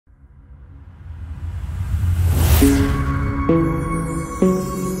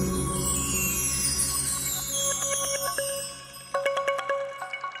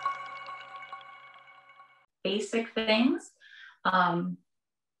Basic things. A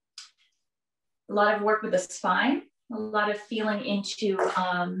lot of work with the spine, a lot of feeling into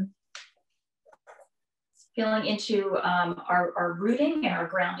our rooting and our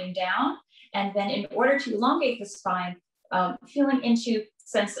grounding down. And then in order to elongate the spine, feeling into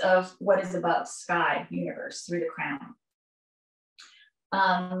sense of what is above, sky, universe, through the crown.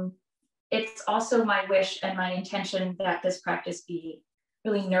 It's also my wish and my intention that this practice be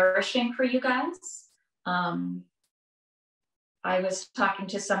really nourishing for you guys. I was talking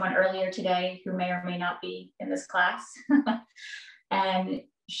to someone earlier today who may or may not be in this class, and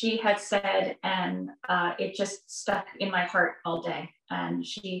she had said, and it just stuck in my heart all day. And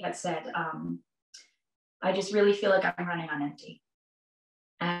she had said, I just really feel like I'm running on empty.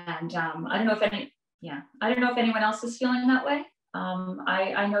 And I don't know if anyone else is feeling that way.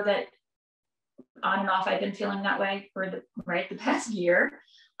 I know that on and off I've been feeling that way for the past year.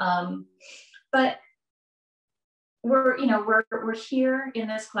 But we're here in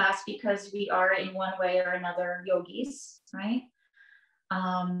this class because we are in one way or another yogis, right?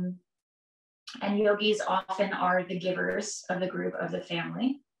 And yogis often are the givers of the group, of the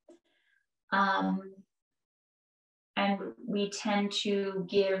family. And we tend to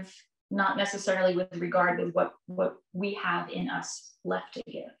give not necessarily with regard with what we have in us left to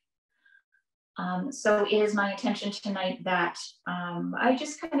give. So it is my intention tonight that I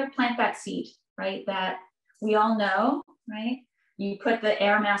just kind of plant that seed, right? That we all know, right? You put the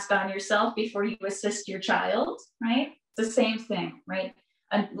air mask on yourself before you assist your child, right? It's the same thing, right?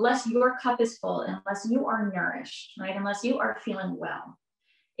 Unless your cup is full, unless you are nourished, right? Unless you are feeling well,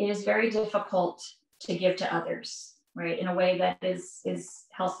 it is very difficult to give to others, right? In a way that is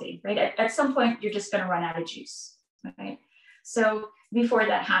healthy, right? At some point, you're just going to run out of juice, right? So before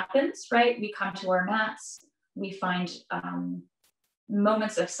that happens, right? We come to our mats, we find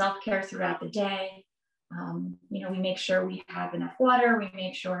moments of self-care throughout the day. We make sure we have enough water. We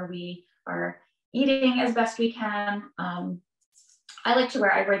make sure we are eating as best we can. I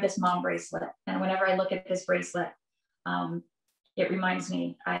wear this mom bracelet. And whenever I look at this bracelet, it reminds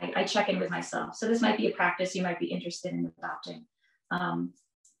me, I check in with myself. So this might be a practice you might be interested in adopting.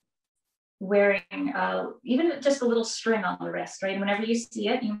 Wearing even just a little string on the wrist, right? And whenever you see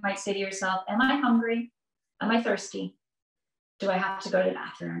it, you might say to yourself, am I hungry? Am I thirsty? Do I have to go to the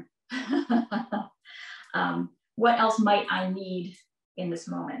bathroom? What else might I need in this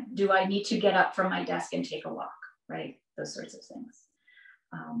moment? Do I need to get up from my desk and take a walk, right? Those sorts of things,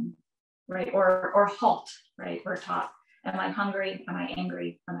 right? Or halt, right? Or talk. Am I hungry? Am I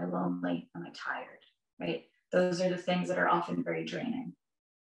angry? Am I lonely? Am I tired, right? Those are the things that are often very draining.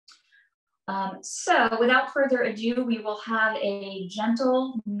 So without further ado, we will have a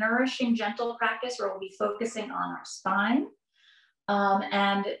gentle, nourishing, gentle practice where we'll be focusing on our spine.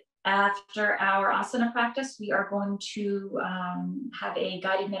 And after our asana practice, we are going to have a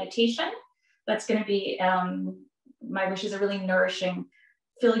guided meditation. That's going to be, my wish is a really nourishing,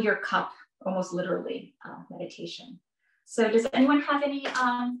 fill your cup, almost literally, meditation. So does anyone have any,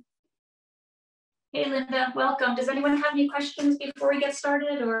 hey Linda, welcome. Does anyone have any questions before we get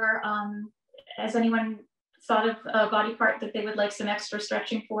started, or has anyone thought of a body part that they would like some extra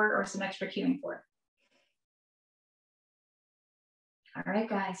stretching for or some extra cueing for? All right,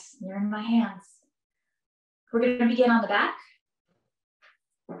 guys, you're in my hands. We're going to begin on the back,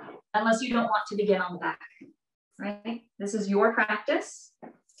 unless you don't want to begin on the back, right? This is your practice.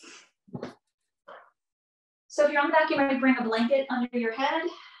 So if you're on the back, you might bring a blanket under your head.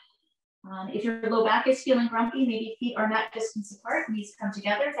 If your low back is feeling grumpy, maybe feet are not distance apart, knees come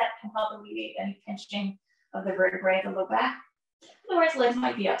together. That can help alleviate any pinching of the vertebrae of the low back. Otherwise, legs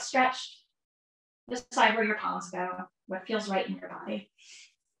might be outstretched. Decide where your palms go, what feels right in your body.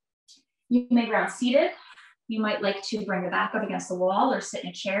 You may ground seated. You might like to bring the back up against the wall or sit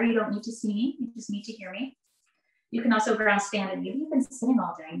in a chair. You don't need to see me, you just need to hear me. You can also ground standing. Maybe you've been sitting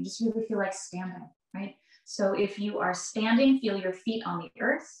all day and you just really feel like standing, right? So if you are standing, feel your feet on the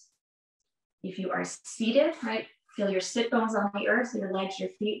earth. If you are seated, right, feel your sit bones on the earth, your legs, your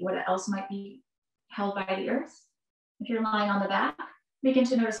feet, what else might be held by the earth. If you're lying on the back, begin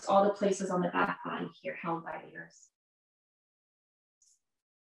to notice all the places on the back body here held by the earth.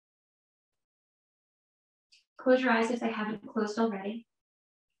 Close your eyes if they haven't closed already,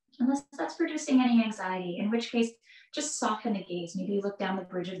 unless that's producing any anxiety, in which case just soften the gaze. Maybe look down the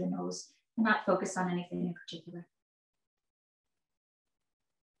bridge of the nose and not focus on anything in particular.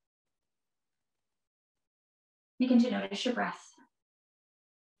 Begin to notice your breath.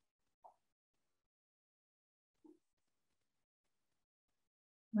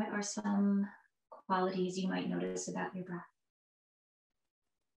 What are some qualities you might notice about your breath?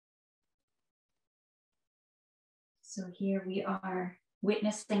 So here we are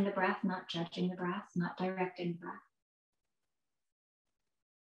witnessing the breath, not judging the breath, not directing the breath.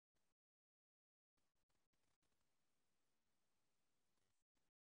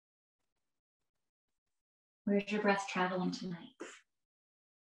 Where's your breath traveling tonight?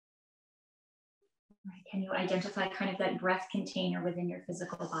 Right. Can you identify kind of that breath container within your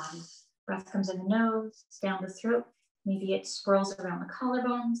physical body? Breath comes in the nose, down the throat. Maybe it swirls around the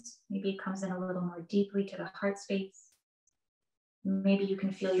collarbones. Maybe it comes in a little more deeply to the heart space. Maybe you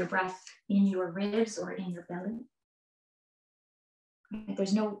can feel your breath in your ribs or in your belly.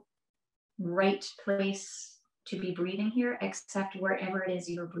 There's no right place to be breathing here except wherever it is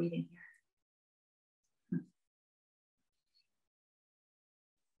you're breathing here.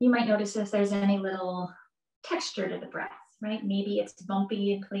 You might notice if there's any little texture to the breath, right? Maybe it's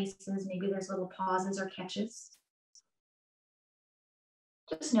bumpy in places, maybe there's little pauses or catches.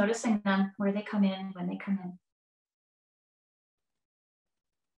 Just noticing them, where they come in, when they come in.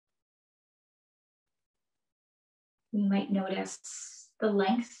 You might notice the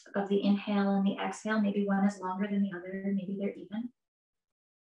length of the inhale and the exhale. Maybe one is longer than the other, maybe they're even.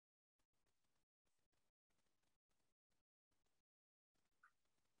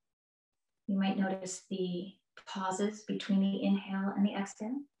 You might notice the pauses between the inhale and the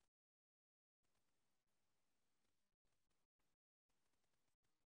exhale.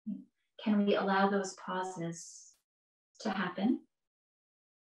 Can we allow those pauses to happen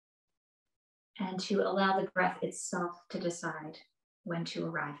and to allow the breath itself to decide when to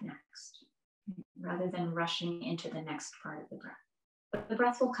arrive next, rather than rushing into the next part of the breath? But the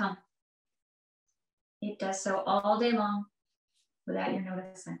breath will come. It does so all day long without your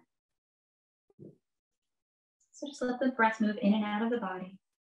noticing. So just let the breath move in and out of the body.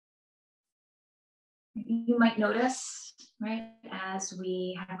 You might notice, right, as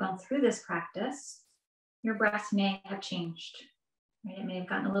we have gone through this practice, your breath may have changed, right? It may have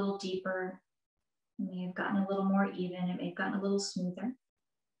gotten a little deeper. It may have gotten a little more even. It may have gotten a little smoother.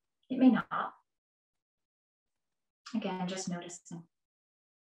 It may not. Again, just noticing.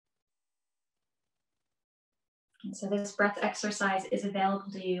 And so this breath exercise is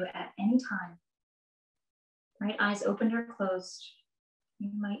available to you at any time, right? Eyes opened or closed.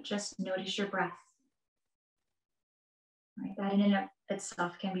 You might just notice your breath. Right? That in and of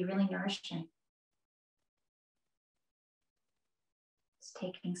itself can be really nourishing. It's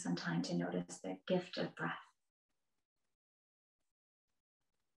taking some time to notice the gift of breath.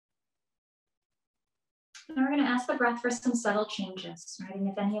 And we're going to ask the breath for some subtle changes, right? And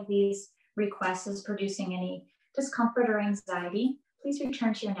if any of these requests is producing any discomfort or anxiety, please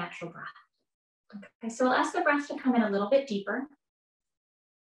return to your natural breath. Okay, so we'll ask the breath to come in a little bit deeper.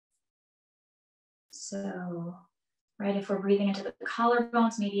 So, right, if we're breathing into the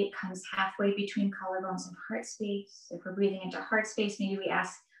collarbones, maybe it comes halfway between collarbones and heart space. If we're breathing into heart space, maybe we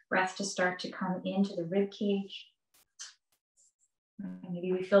ask breath to start to come into the rib cage.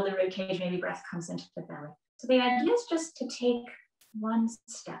 Maybe we feel the rib cage, maybe breath comes into the belly. So the idea is just to take one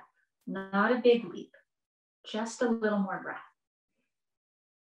step, not a big leap, just a little more breath.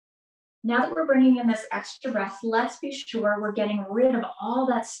 Now that we're bringing in this extra breath, let's be sure we're getting rid of all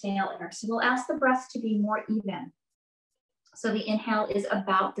that stale air. So we'll ask the breath to be more even. So the inhale is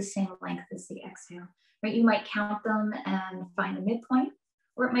about the same length as the exhale, right? You might count them and find the midpoint,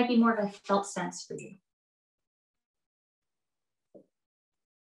 or it might be more of a felt sense for you.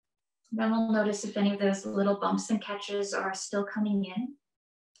 Then we'll notice if any of those little bumps and catches are still coming in.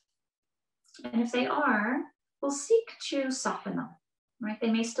 And if they are, we'll seek to soften them, right?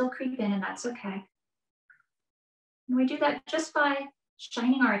 They may still creep in, and that's okay. And we do that just by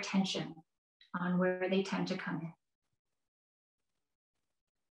shining our attention on where they tend to come in.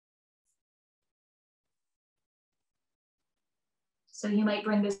 So you might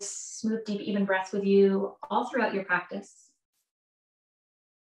bring this smooth, deep, even breath with you all throughout your practice.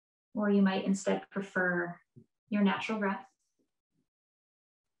 Or you might instead prefer your natural breath.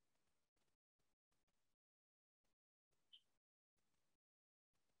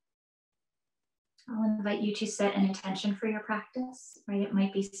 I'll invite you to set an intention for your practice, right? It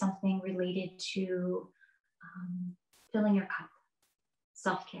might be something related to filling your cup,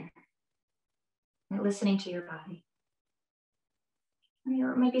 self-care, right? Listening to your body.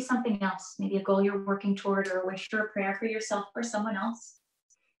 Or maybe something else, maybe a goal you're working toward, or a wish or a prayer for yourself or someone else.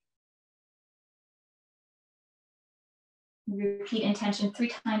 Repeat intention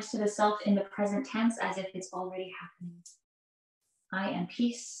 3 times to the self in the present tense as if it's already happening. I am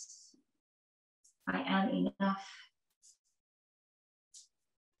peace. I am enough.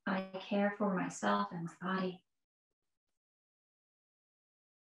 I care for myself and my body.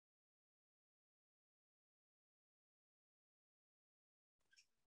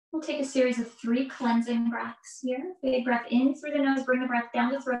 We'll take a series of 3 cleansing breaths here. Big breath in through the nose, bring the breath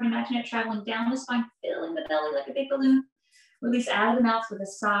down the throat, imagine it traveling down the spine, filling the belly like a big balloon. Release out of the mouth with a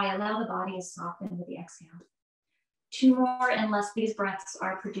sigh, allow the body to soften with the exhale. 2 more unless these breaths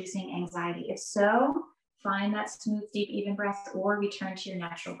are producing anxiety. If so, find that smooth, deep, even breath or return to your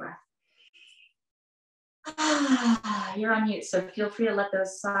natural breath. You're on mute, so feel free to let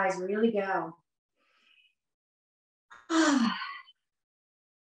those sighs really go.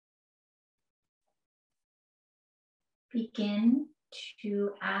 Begin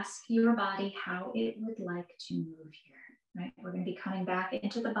to ask your body how it would like to move here, right? We're going to be coming back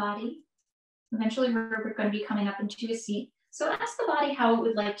into the body. Eventually, we're going to be coming up into a seat. So ask the body how it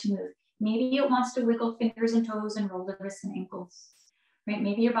would like to move. Maybe it wants to wiggle fingers and toes and roll the wrists and ankles, right?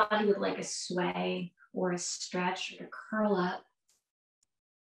 Maybe your body would like a sway or a stretch or to curl up.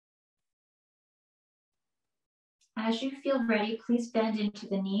 As you feel ready, please bend into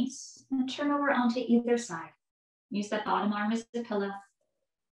the knees and turn over onto either side. Use that bottom arm as a pillow.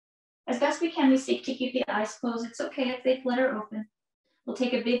 As best we can, we seek to keep the eyes closed. It's okay if they flutter open. We'll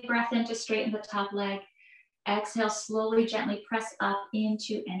take a big breath in to straighten the top leg. Exhale, slowly, gently press up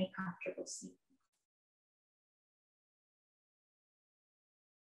into any comfortable seat.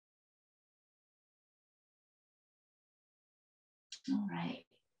 All right.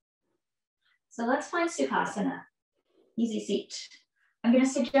 So let's find Sukhasana. Easy seat. I'm going to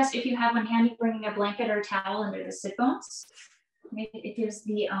suggest if you have one handy, bringing a blanket or a towel under the sit bones. It gives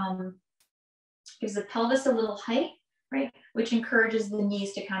the pelvis a little height, right? Which encourages the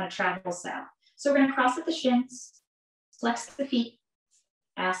knees to kind of travel south. So we're going to cross at the shins, flex the feet,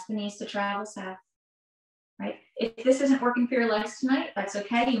 ask the knees to travel south, right? If this isn't working for your legs tonight, that's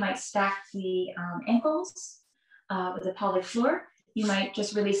okay. You might stack the ankles with the pelvic floor. You might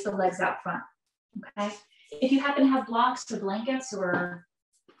just release the legs out front, okay? If you happen to have blocks or blankets or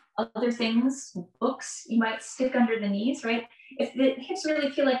other things, books, you might stick under the knees, right? If the hips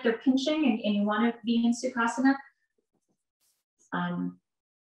really feel like they're pinching and you want to be in Sukhasana,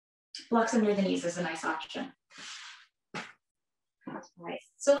 blocks under the knees is a nice option. All right,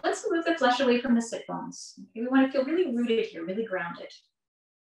 so let's move the flesh away from the sit bones. Okay, we want to feel really rooted here, really grounded.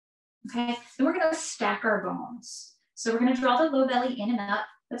 Okay, then we're going to stack our bones. So we're going to draw the low belly in and up.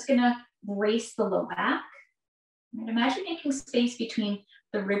 That's going to brace the low back. And imagine making space between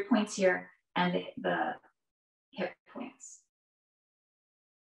the rib points here and the hip points.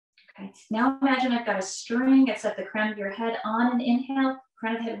 Okay, now imagine I've got a string. It's at the crown of your head. On an inhale,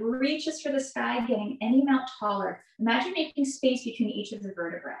 crown of the head reaches for the sky, getting any amount taller. Imagine making space between each of the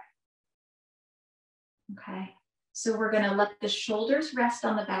vertebrae. Okay, so we're going to let the shoulders rest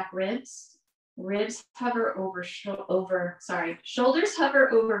on the back ribs. Ribs hover over, shoulders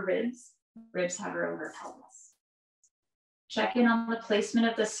hover over ribs. Ribs hover over pelvis. Check in on the placement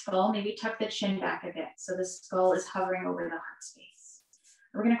of the skull. Maybe tuck the chin back a bit so the skull is hovering over the heart space.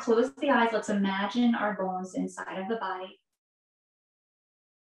 We're going to close the eyes. Let's imagine our bones inside of the body.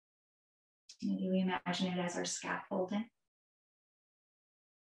 Maybe we imagine it as our scaffolding.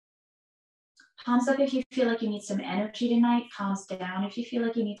 Palms up if you feel like you need some energy tonight. Palms down if you feel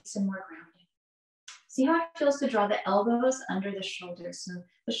like you need some more grounding. See how it feels to draw the elbows under the shoulders. So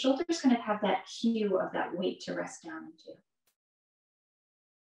the shoulders kind of have that cue of that weight to rest down into.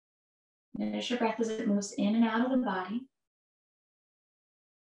 Notice your breath as it moves in and out of the body.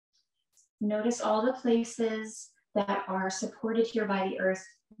 Notice all the places that are supported here by the earth,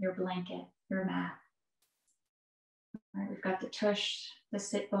 your blanket, your mat. All right, we've got the tush, the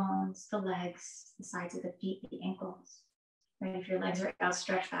sit bones, the legs, the sides of the feet, the ankles. Right, if your legs are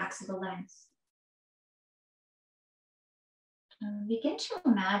outstretched, backs of the legs. Begin to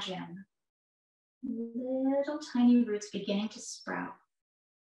imagine little tiny roots beginning to sprout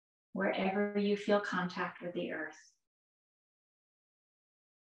wherever you feel contact with the earth.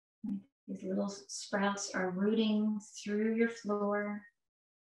 These little sprouts are rooting through your floor,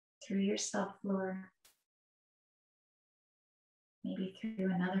 through your subfloor, maybe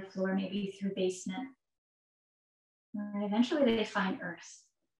through another floor, maybe through basement. And eventually they find earth.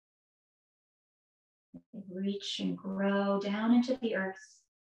 They reach and grow down into the earth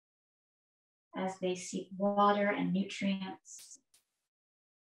as they seek water and nutrients.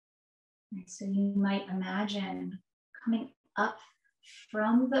 And so you might imagine coming up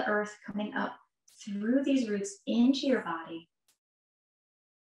from the earth, coming up through these roots into your body.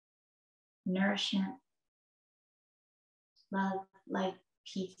 Nourishment, love, light,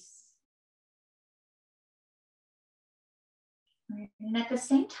 peace. Right? And at the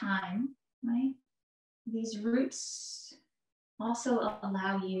same time, right, these roots also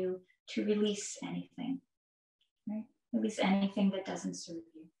allow you to release anything, right? Release anything that doesn't serve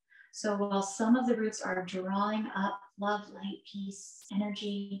you. So while some of the roots are drawing up love, light, peace,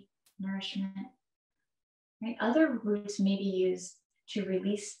 energy, nourishment, right? Other roots may be used to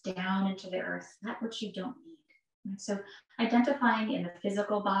release down into the earth that which you don't need. Right? So identifying in the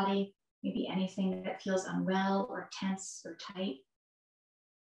physical body, maybe anything that feels unwell or tense or tight.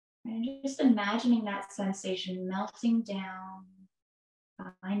 And just imagining that sensation melting down,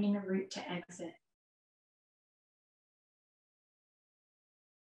 finding a route to exit.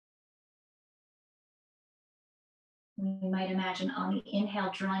 We might imagine on the inhale,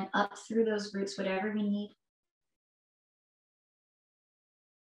 drawing up through those roots, whatever we need.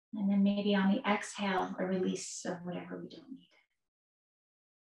 And then maybe on the exhale, a release of whatever we don't need.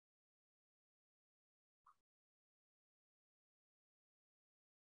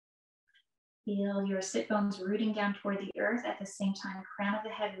 Feel your sit bones rooting down toward the earth. At the same time, crown of the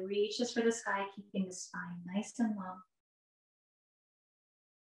head reaches for the sky, keeping the spine nice and long.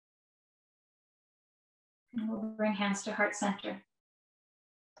 And we'll bring hands to heart center.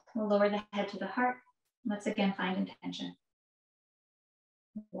 We'll lower the head to the heart. Let's again find intention.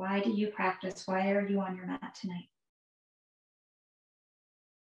 Why do you practice? Why are you on your mat tonight?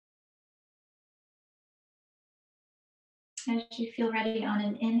 As you feel ready on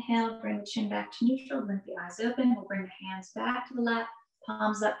an inhale, bring the chin back to neutral, blink the eyes open. We'll bring the hands back to the lap,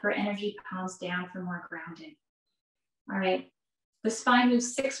 palms up for energy, palms down for more grounding. All right, the spine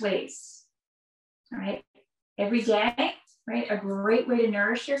moves 6 ways. All right, every day, right? A great way to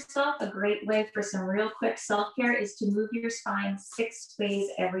nourish yourself, a great way for some real quick self-care is to move your spine 6 ways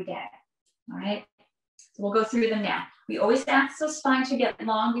every day. All right, so we'll go through them now. We always ask the spine to get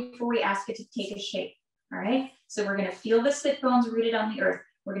long before we ask it to take a shape. All right, so we're gonna feel the sit bones rooted on the earth.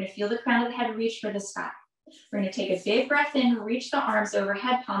 We're gonna feel the crown of the head reach for the sky. We're gonna take a big breath in, reach the arms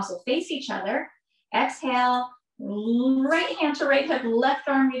overhead, palms will face each other. Exhale, right hand to right hip, left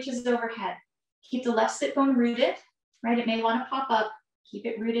arm reaches overhead. Keep the left sit bone rooted, right? It may wanna pop up, keep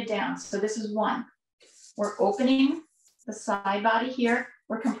it rooted down. So this is 1. We're opening the side body here.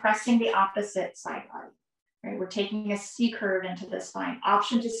 We're compressing the opposite side body, right? We're taking a C curve into the spine.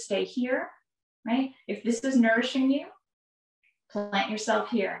 Option to stay here. Right? If this is nourishing you, plant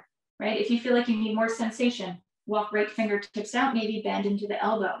yourself here, right? If you feel like you need more sensation, walk right fingertips out, maybe bend into the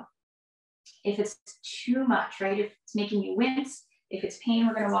elbow. If it's too much, right? If it's making you wince, if it's pain,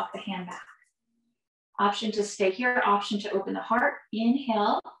 we're gonna walk the hand back. Option to stay here, option to open the heart.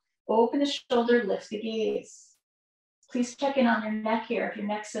 Inhale, open the shoulder, lift the gaze. Please check in on your neck here. If your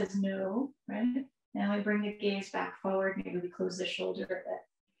neck says no, right? Now we bring the gaze back forward, maybe we close the shoulder a bit.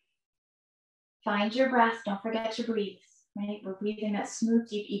 Find your breath, don't forget to breathe, right? We're breathing that smooth,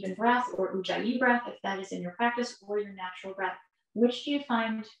 deep, even breath, or ujjayi breath, if that is in your practice, or your natural breath. Which do you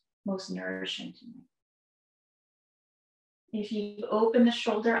find most nourishing to you? If you open the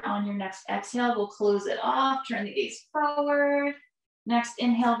shoulder on your next exhale, we'll close it off, turn the gaze forward. Next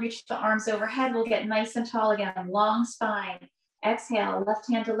inhale, reach the arms overhead. We'll get nice and tall again, long spine. Exhale, left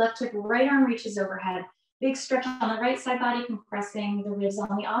hand to left hip, right arm reaches overhead. Big stretch on the right side body, compressing the ribs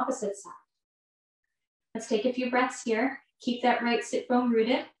on the opposite side. Let's take a few breaths here. Keep that right sit bone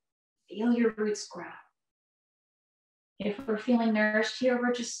rooted. Feel your roots grow. If we're feeling nourished here,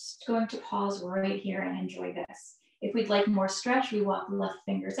 we're just going to pause right here and enjoy this. If we'd like more stretch, we walk the left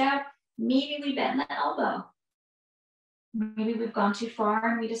fingers out. Maybe we bend the elbow. Maybe we've gone too far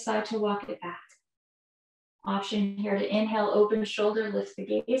and we decide to walk it back. Option here to inhale, open shoulder, lift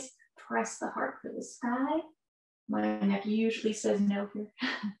the gaze, press the heart for the sky. My neck usually says no here.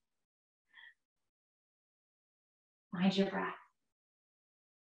 Find your breath.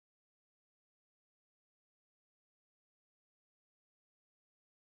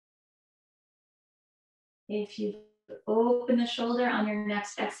 If you open the shoulder on your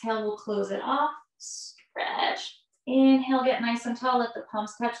next exhale, we'll close it off. Stretch. Inhale, get nice and tall. Let the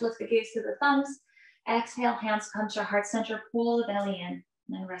palms touch. Lift the gaze to the thumbs. Exhale, hands come to heart center. Pull the belly in, and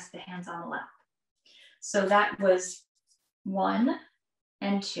then rest the hands on the lap. So that was 1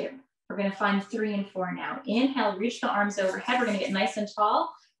 and 2. We're going to find 3 and 4 now. Inhale, reach the arms overhead. We're going to get nice and tall.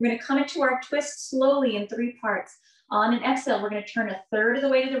 We're going to come into our twist slowly in 3 parts. On an exhale, we're going to turn 1/3 of the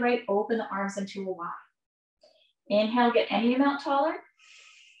way to the right, open the arms into a Y. Inhale, get any amount taller.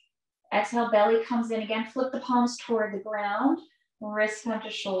 Exhale, belly comes in again. Flip the palms toward the ground. Wrists come to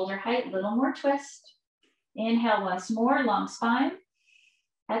shoulder height, little more twist. Inhale once more, long spine.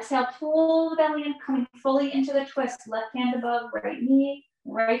 Exhale, pull the belly in, coming fully into the twist. Left hand above, right knee.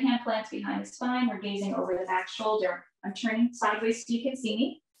 Right hand plants behind the spine. We're gazing over the back shoulder. I'm turning sideways so you can see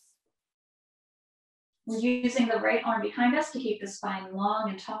me. We're using the right arm behind us to keep the spine long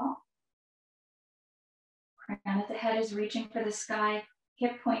and tall. Crown of the head is reaching for the sky.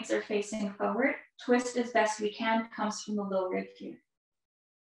 Hip points are facing forward. Twist as best we can, comes from the low rib here.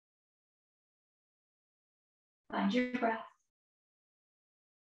 Find your breath.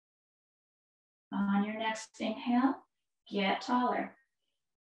 On your next inhale, get taller.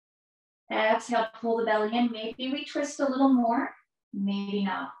 Exhale, pull the belly in. Maybe we twist a little more, maybe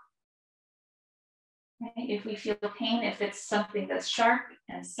not. Right? If we feel pain, if it's something that's sharp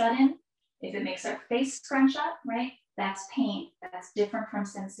and sudden, if it makes our face scrunch up, right? That's pain. That's different from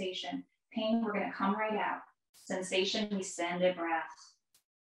sensation. Pain, we're gonna come right out. Sensation, we send a breath.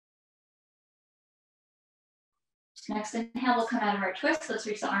 Next inhale, we'll come out of our twist. Let's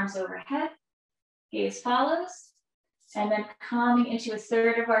reach the arms overhead. Gaze follows. And then coming into a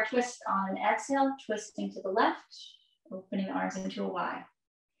third of our twist on an exhale, twisting to the left, opening the arms into a Y.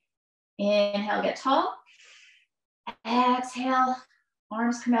 Inhale, get tall. Exhale,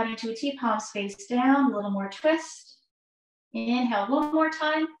 arms come out into a T, palms face down, a little more twist. Inhale, one more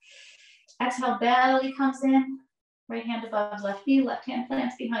time. Exhale, belly comes in. Right hand above left knee, left hand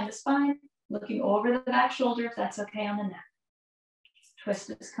plants behind the spine, looking over the back shoulder if that's okay on the neck. Twist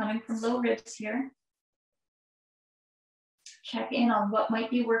is coming from low ribs here. Check in on what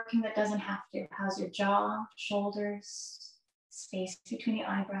might be working that doesn't have to. How's your jaw, shoulders, space between the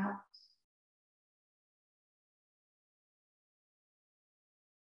eyebrows?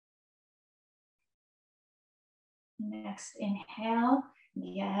 Next inhale,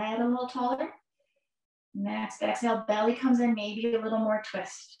 get a little taller. Next exhale, belly comes in, maybe a little more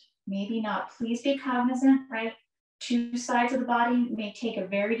twist. Maybe not. Please be cognizant, right? Two sides of the body may take a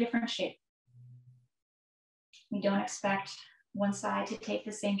very different shape. We don't expect one side to take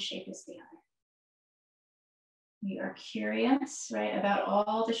the same shape as the other. We are curious, right, about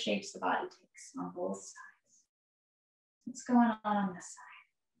all the shapes the body takes on both sides. What's going on this side?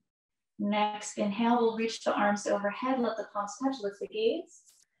 Next inhale, we'll reach the arms overhead, let the palms touch, lift the gaze.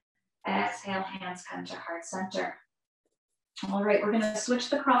 Exhale, hands come to heart center. All right, we're gonna switch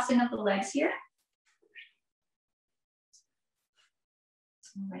the crossing of the legs here.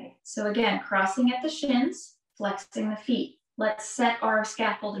 All right, so again, crossing at the shins, flexing the feet. Let's set our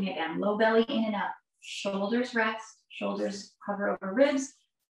scaffolding again. Low belly in and up. Shoulders rest, shoulders hover over ribs,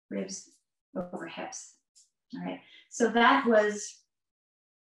 ribs over hips. All right, so that was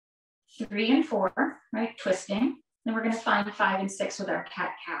 3 and 4, right? Twisting. Then we're gonna find 5 and 6 with our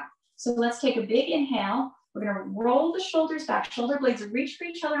cat-cow. So let's take a big inhale. We're gonna roll the shoulders back. Shoulder blades reach for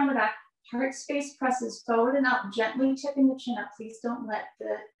each other on the back. Heart space presses forward and up, gently tipping the chin up. Please don't let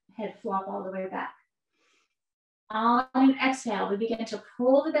the head flop all the way back. On an exhale, we begin to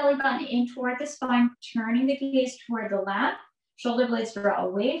pull the belly button in toward the spine, turning the gaze toward the lap. Shoulder blades draw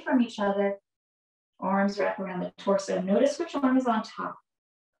away from each other. Arms wrap around the torso. Notice which arm is on top.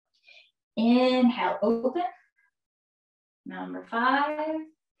 Inhale, open. Number 5.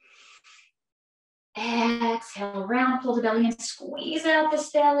 Exhale, round, pull the belly in, squeeze out the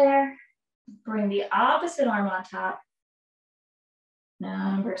stale air. Bring the opposite arm on top.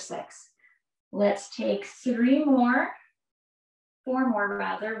 Number 6. Let's take 3 more, 4 more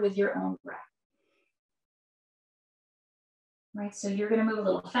rather, with your own breath. Right, so you're gonna move a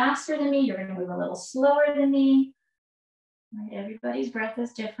little faster than me, you're gonna move a little slower than me. Right, everybody's breath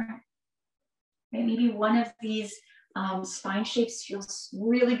is different. Right, maybe one of these spine shapes feels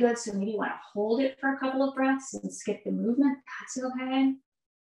really good, so maybe you wanna hold it for a couple of breaths and skip the movement, that's okay.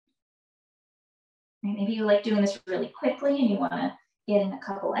 Right, maybe you like doing this really quickly and you wanna get in a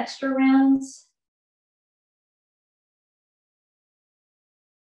couple extra rounds.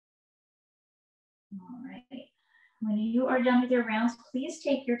 All right, when you are done with your rounds, please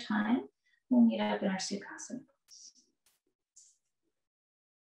take your time. We'll meet up in our Sukhasana pose.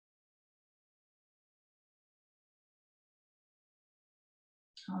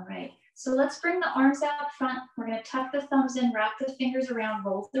 All right, so let's bring the arms out front. We're gonna tuck the thumbs in, wrap the fingers around,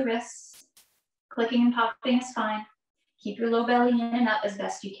 roll the wrists. Clicking and popping is fine. Keep your low belly in and up as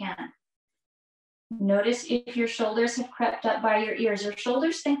best you can. Notice if your shoulders have crept up by your ears. Your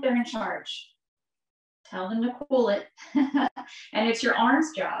shoulders think they're in charge. Tell them to cool it. And it's your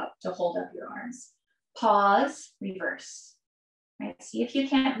arm's job to hold up your arms. Pause, reverse. Right? See if you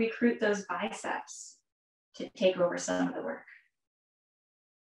can't recruit those biceps to take over some of the work.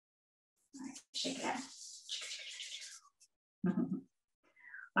 All right, shake it out.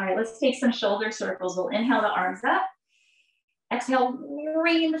 All right, let's take some shoulder circles. We'll inhale the arms up. Exhale,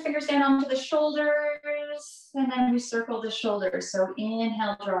 bringing the fingers down onto the shoulders, and then we circle the shoulders. So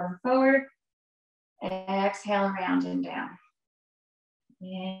inhale, draw them forward. Exhale, round and down.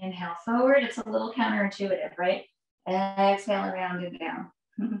 Inhale, forward. It's a little counterintuitive, right? Exhale, around and down.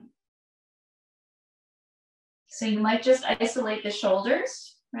 So you might just isolate the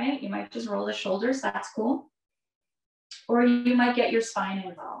shoulders, right? You might just roll the shoulders, that's cool. Or you might get your spine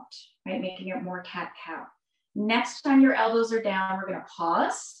involved, right? Making it more cat-cow. Next time your elbows are down, we're gonna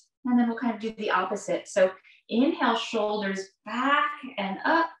pause, and then we'll kind of do the opposite. So inhale, shoulders back and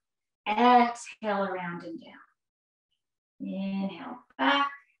up. Exhale, around and down. Inhale, back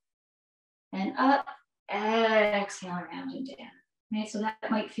and up. Exhale, around and down. Right, so that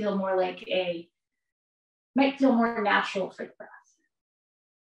might feel more like might feel more natural for the breath.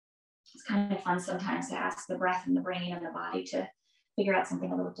 It's kind of fun sometimes to ask the breath and the brain and the body to figure out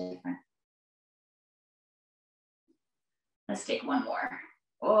something a little different. Let's take one more.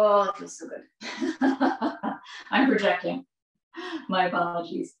 Oh, it feels so good. I'm projecting. My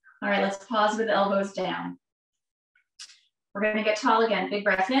apologies. All right, let's pause with elbows down. We're gonna get tall again. Big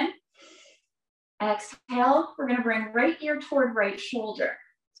breath in. Exhale, we're gonna bring right ear toward right shoulder.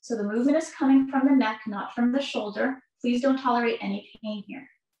 So the movement is coming from the neck, not from the shoulder. Please don't tolerate any pain here.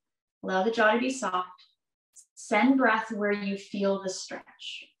 Allow the jaw to be soft. Send breath where you feel the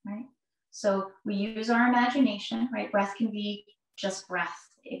stretch, right? So we use our imagination, right? Breath can be just breath.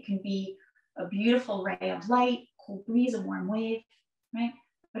 It can be a beautiful ray of light, cool breeze, a warm wave, right?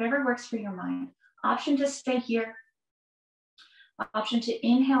 Whatever works for your mind. Option to stay here. Option to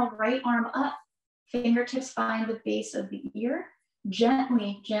inhale, right arm up, fingertips find the base of the ear,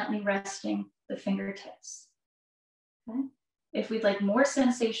 gently, gently resting the fingertips. Okay? If we'd like more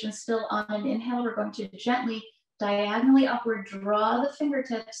sensation still on an inhale, we're going to gently, diagonally upward, draw the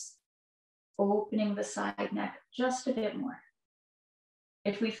fingertips, opening the side neck just a bit more.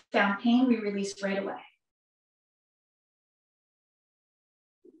 If we found pain, we release right away.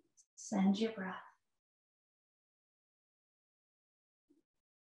 Send your breath.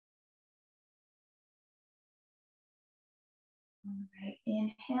 All right,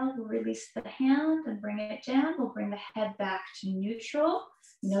 inhale, we'll release the hand and bring it down. We'll bring the head back to neutral.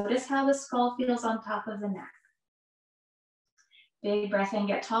 Notice how the skull feels on top of the neck. Big breath in,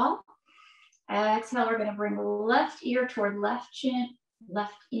 get tall. Exhale, we're gonna bring left ear toward left chin,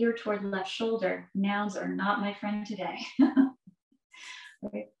 left ear toward left shoulder. Nouns are not my friend today.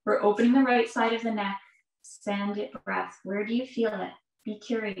 Okay. We're opening the right side of the neck. Send it breath. Where do you feel it? Be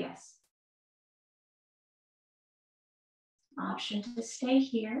curious. Option to stay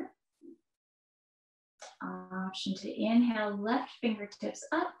here. Option to inhale, left fingertips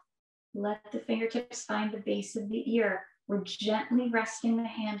up. Let the fingertips find the base of the ear. We're gently resting the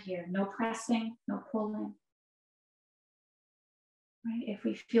hand here. No pressing, no pulling. Right? If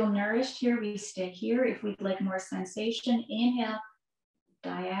we feel nourished here, we stay here. If we'd like more sensation, inhale,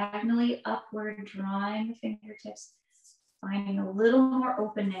 diagonally upward, drawing the fingertips, finding a little more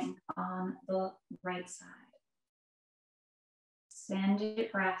opening on the right side. Send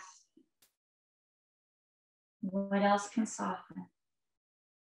it breath. What else can soften?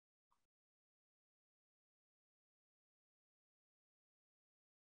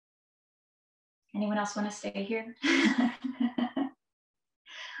 Anyone else want to stay here?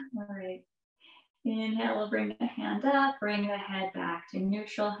 All right. Inhale, we'll bring the hand up, bring the head back to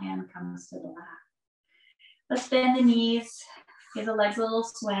neutral, hand comes to the lap. Let's bend the knees, give the legs a little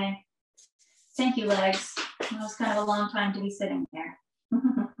sway. Thank you, legs. That was kind of a long time to be sitting there.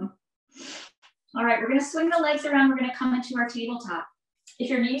 All right, we're gonna swing the legs around. We're gonna come into our tabletop. If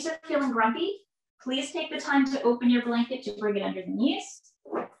your knees are feeling grumpy, please take the time to open your blanket to bring it under the knees.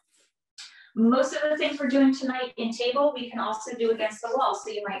 Most of the things we're doing tonight in table, we can also do against the wall.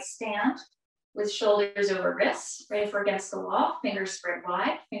 So you might stand with shoulders over wrists, right? If we're against the wall, fingers spread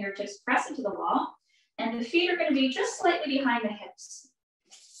wide, fingertips press into the wall, and the feet are gonna be just slightly behind the hips.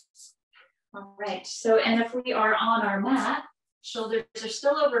 All right, so, and if we are on our mat, shoulders are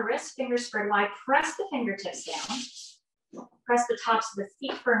still over wrists, fingers spread wide, press the fingertips down, press the tops of the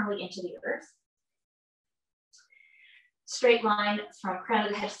feet firmly into the earth. Straight line from crown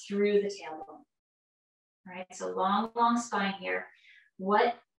of the head through the tailbone. All right, so long, long spine here.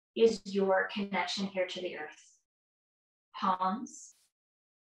 What is your connection here to the earth? Palms,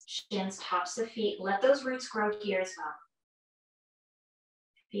 shins, tops of feet. Let those roots grow here as well.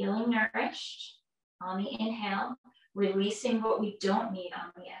 Feeling nourished on the inhale, releasing what we don't need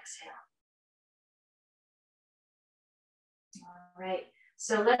on the exhale. All right,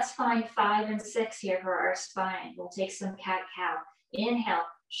 so let's find 5 and 6 here for our spine. We'll take some cat-cow. Inhale,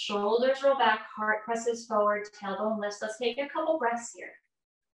 Shoulders roll back, heart presses forward, tailbone lifts. Let's take a couple breaths here.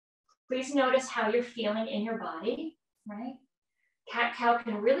 Please notice how you're feeling in your body, right? Cat-cow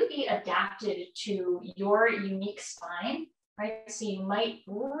can really be adapted to your unique spine, right? So you might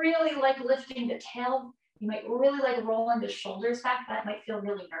really like lifting the tail. You might really like rolling the shoulders back. That might feel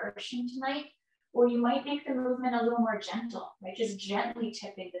really nourishing tonight. Or you might make the movement a little more gentle, right? Just gently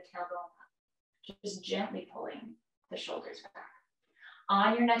tipping the tailbone up. Just gently pulling the shoulders back.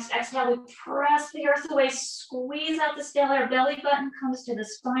 On your next exhale, we press the earth away, squeeze out the tail. Our belly button comes to the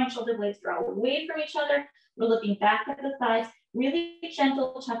spine, shoulder blades draw away from each other. We're looking back at the thighs. Really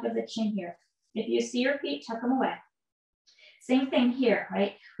gentle tuck of the chin here. If you see your feet, tuck them away. Same thing here,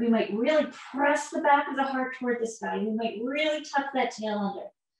 right? We might really press the back of the heart toward the sky. We might really tuck that tail under,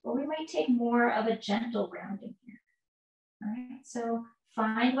 or we might take more of a gentle rounding here. All right, so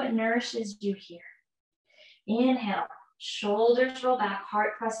find what nourishes you here. Inhale, shoulders roll back,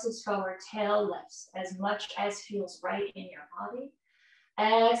 heart presses forward, tail lifts as much as feels right in your body.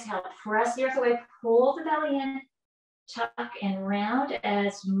 Exhale, press the earth away, pull the belly in, tuck and round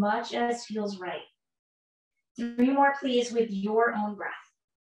as much as feels right. 3 more, please, with your own breath.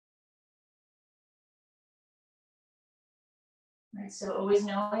 Right, so always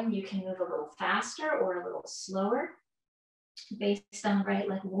knowing you can move a little faster or a little slower based on, right,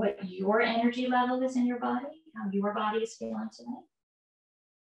 like what your energy level is in your body, how your body is feeling tonight.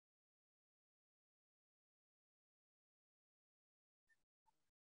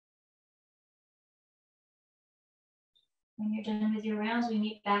 When you're done with your rounds, we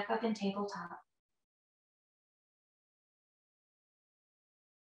meet back up in tabletop.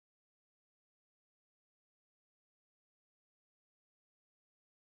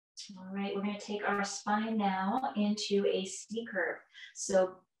 All right, we're going to take our spine now into a C curve.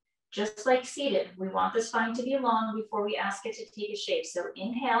 So just like seated, we want the spine to be long before we ask it to take a shape. So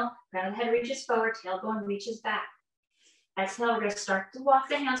inhale, crown of the head reaches forward, tailbone reaches back. Exhale, we're going to start to walk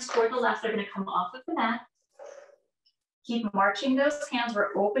the hands toward the left. They're going to come off of the mat. Keep marching those hands.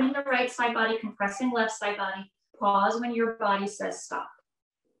 We're opening the right side body, compressing left side body. Pause when your body says stop.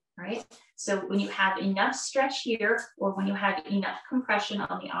 All right, so when you have enough stretch here, or when you have enough compression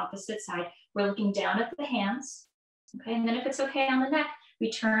on the opposite side, we're looking down at the hands. Okay, and then if it's okay on the neck,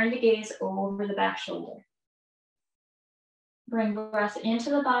 we turn the gaze over the back shoulder. Bring breath into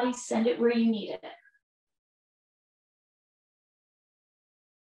the body, send it where you need it.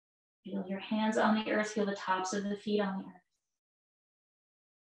 Feel your hands on the earth, feel the tops of the feet on the earth.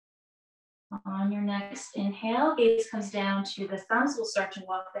 On your next inhale, gaze comes down to the thumbs. We'll start to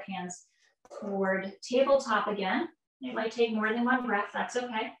walk the hands toward tabletop again. It might take more than 1 breath, that's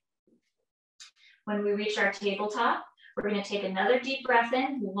okay. When we reach our tabletop, we're going to take another deep breath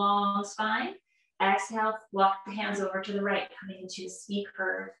in, long spine. Exhale, walk the hands over to the right, coming into a C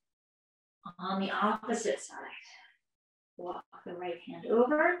curve. On the opposite side, walk the right hand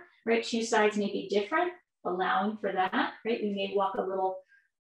over. Right, 2 sides may be different, allowing for that. Right, we may walk a little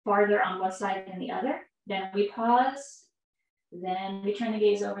farther on one side than the other. Then we pause. Then we turn the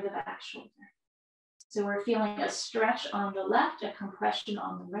gaze over the back shoulder. So we're feeling a stretch on the left, a compression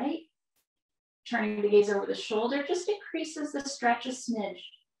on the right. Turning the gaze over the shoulder just increases the stretch a smidge.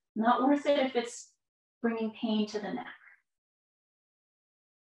 Not worth it if it's bringing pain to the neck.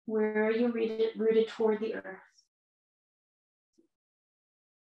 Where are you rooted toward the earth?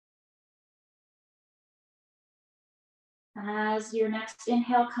 As your next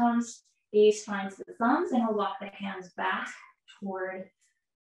inhale comes, gaze finds the thumbs, and we'll walk the hands back toward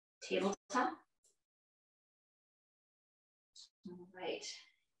tabletop. All right,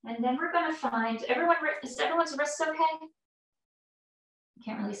 and then we're going to find is everyone's wrists okay? I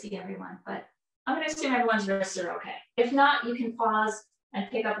can't really see everyone, but I'm going to assume everyone's wrists are okay. If not, you can pause and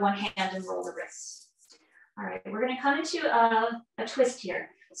pick up one hand and roll the wrists. All right, we're going to come into a twist here.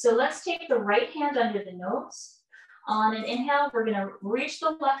 So let's take the right hand under the nose. On an inhale, we're going to reach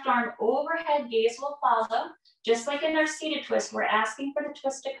the left arm overhead, gaze will follow. Just like in our seated twist, we're asking for the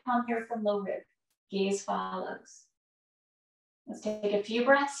twist to come here from low rib. Gaze follows. Let's take a few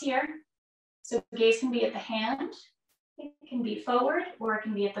breaths here. So gaze can be at the hand, it can be forward, or it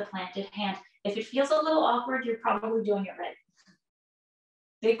can be at the planted hand. If it feels a little awkward, you're probably doing it right.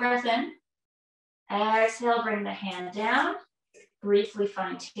 Big breath in. Exhale, bring the hand down. Briefly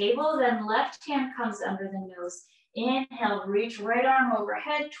find table, then left hand comes under the nose. Inhale, reach right arm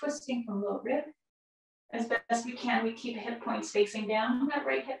overhead, twisting from low rib. As best we can, we keep hip points facing down. That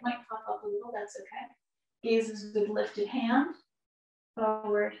right hip might pop up a little, that's okay. Gaze is with lifted hand,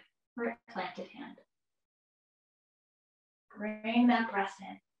 forward, or planted hand. Bring that breath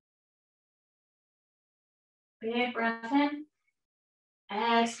in. Big breath in.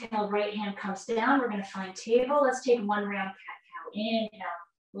 Exhale, right hand comes down. We're going to find table. Let's take one round cat-cow. Inhale,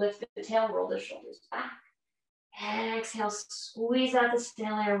 lift the tail, roll the shoulders back. Exhale, squeeze out the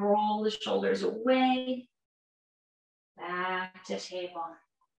tail, roll the shoulders away. Back to table.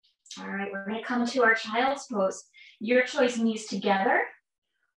 All right, we're going to come to our child's pose. Your choice, knees together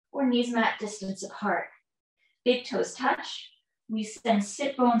or knees mat distance apart. Big toes touch. We send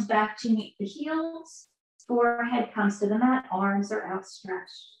sit bones back to meet the heels. Forehead comes to the mat, arms are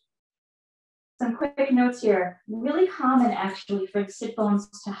outstretched. Some quick notes here. Really common actually for the sit bones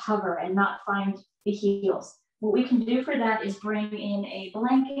to hover and not find the heels. What we can do for that is bring in a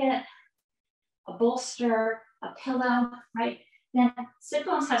blanket, a bolster, a pillow, right? Then sit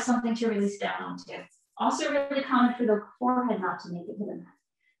bones have something to release down onto. Also really common for the forehead not to make it to the mat.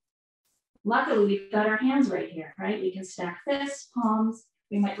 Luckily, we've got our hands right here, right? We can stack fists, palms.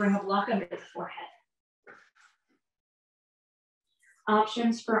 We might bring a block under the forehead.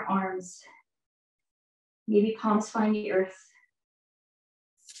 Options for arms. Maybe palms find the earth.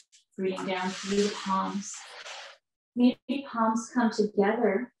 Breathing down through the palms. Maybe palms come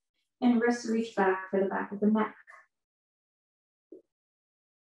together and wrists reach back for the back of the neck.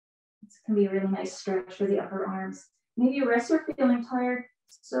 This can be a really nice stretch for the upper arms. Maybe your wrists are feeling tired,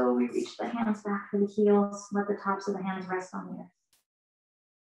 so we reach the hands back for the heels. Let the tops of the hands rest on the earth.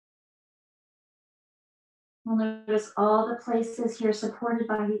 We'll notice all the places here supported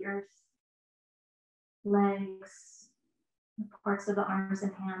by the earth. Legs, parts of the arms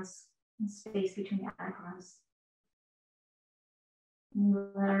and hands, and space between the eyebrows. And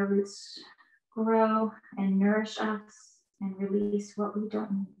let our roots grow and nourish us and release what we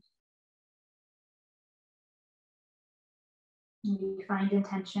don't need. And we find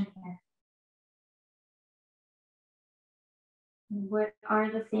intention here. What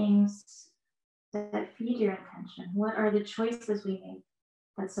are the things that feed your intention? What are the choices we make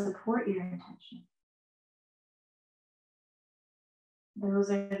that support your intention?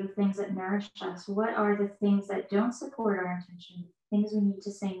 Those are the things that nourish us. What are the things that don't support our intention? Things we need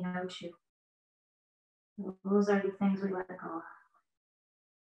to say no to. Those are the things we let go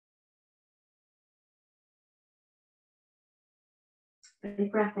of. Big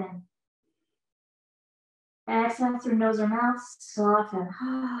breath in. Exhale through nose or mouth, soften.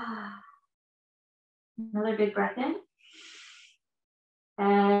 Another big breath in.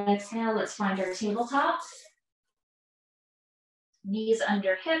 Exhale, let's find our tabletop. Knees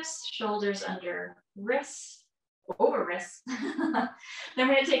under hips, shoulders under wrists, over wrists. Then we're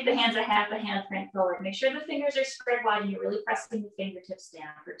going to take the hands a half a hand print forward. Make sure the fingers are spread wide and you're really pressing the fingertips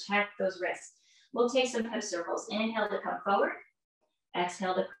down. Protect those wrists. We'll take some hip circles. Inhale to come forward.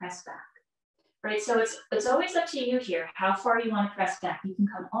 Exhale to press back. Right, so it's always up to you here how far you want to press back. You can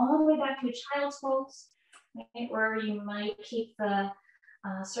come all the way back to a child's pose, right? Or you might keep the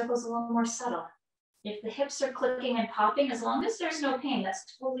circles a little more subtle. If the hips are clicking and popping, as long as there's no pain, that's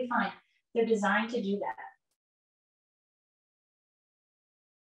totally fine. They're designed to do that.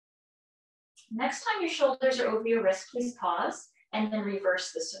 Next time your shoulders are over your wrist, please pause and then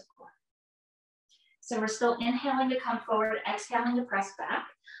reverse the circle. So we're still inhaling to come forward, exhaling to press back,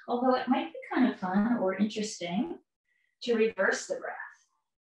 although it might be kind of fun or interesting to reverse the breath.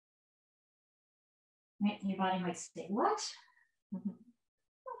 Right? Your body might say, what? Well,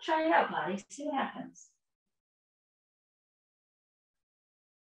 try it out, body, see what happens.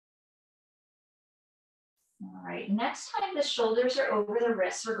 All right, next time the shoulders are over the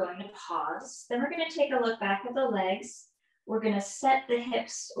wrists, we're going to pause. Then we're going to take a look back at the legs. We're going to set the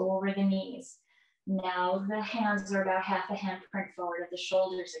hips over the knees. Now the hands are about half a hand print forward of the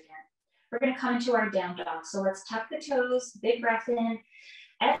shoulders again. We're going to come into our down dog. So let's tuck the toes, big breath in.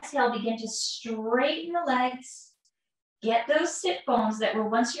 Exhale, begin to straighten the legs. Get those sit bones that were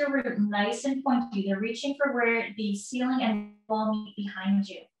once your root nice and pointy. They're reaching for where the ceiling and wall meet behind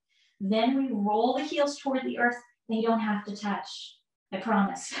you. Then we roll the heels toward the earth. They don't have to touch, I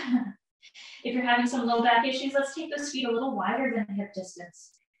promise. If you're having some low back issues, let's take those feet a little wider than the hip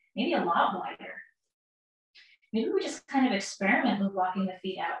distance, maybe a lot wider. Maybe we just kind of experiment with walking the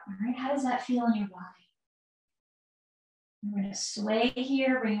feet out, all right? How does that feel in your body? We're gonna sway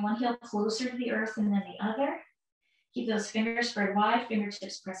here, bring one heel closer to the earth and then the other. Keep those fingers spread wide,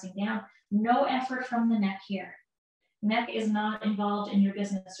 fingertips pressing down. No effort from the neck here. Neck is not involved in your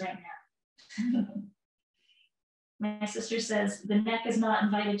business right now. My sister says, the neck is not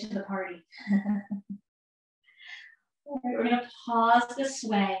invited to the party. All right, we're gonna pause the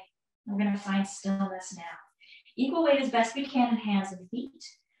sway. We're gonna find stillness now. Equal weight as best we can in hands and feet.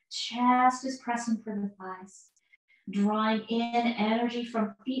 Chest is pressing for the thighs. Drawing in energy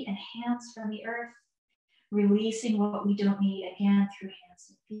from feet and hands from the earth. releasing what we don't need, again, through hands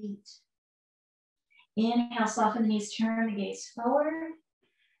and feet. Inhale, soften the knees, turn the gaze forward.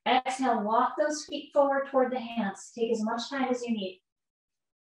 Exhale, walk those feet forward toward the hands. Take as much time as you need.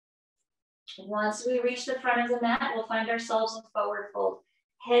 Once we reach the front of the mat, we'll find ourselves in forward fold.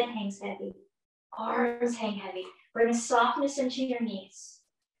 Head hangs heavy, arms hang heavy. Bring a softness into your knees.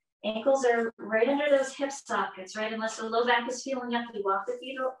 Ankles are right under those hip sockets, right? Unless the low back is feeling up, you walk the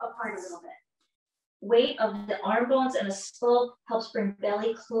feet apart a little bit. Weight of the arm bones and the skull helps bring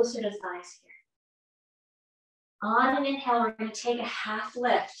belly closer to thighs here. On an inhale, we're going to take a half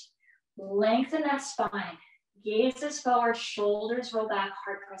lift. Lengthen that spine. Gaze is forward, shoulders roll back,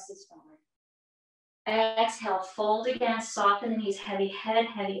 heart presses forward. Exhale, fold again, soften the knees, heavy head,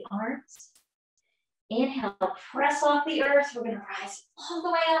 heavy arms. Inhale, press off the earth. We're going to rise all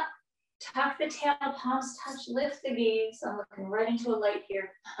the way up. Tuck the tail, palms touch, lift the gaze. I'm looking right into a light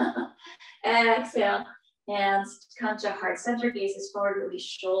here. Exhale, hands come to heart center, gazes forward, release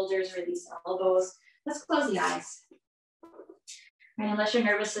shoulders, release elbows. Let's close the eyes. Right, unless your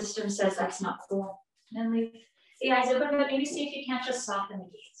nervous system says that's not cool. And leave the eyes open, but maybe see if you can't just soften the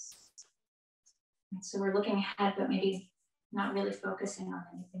gaze. And so we're looking ahead, but maybe not really focusing on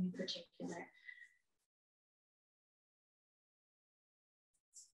anything in particular.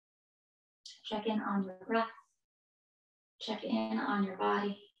 Check in on your breath. Check in on your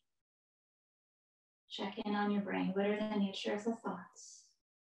body. Check in on your brain. What are the nature of the thoughts?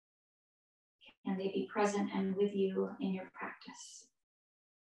 Can they be present and with you in your practice?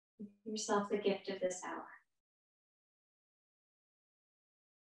 Give yourself the gift of this hour.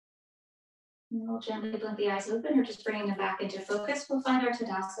 And we'll gently blink the eyes open or just bringing them back into focus. We'll find our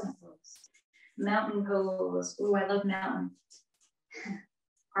Tadasana pose. Mountain pose. Ooh, I love mountain.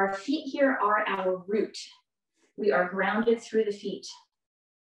 Our feet here are our root. We are grounded through the feet.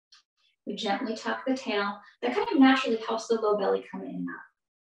 We gently tuck the tail. That kind of naturally helps the low belly come in and up.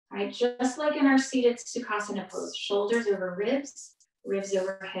 Right? Just like in our seated Sukhasana pose, shoulders over ribs, ribs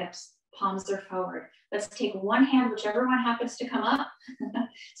over hips, palms are forward. Let's take one hand, whichever one happens to come up.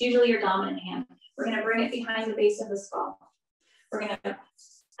 It's usually your dominant hand. We're going to bring it behind the base of the skull. We're going to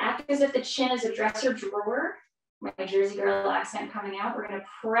act as if the chin is a dresser drawer. My Jersey girl accent coming out. We're going to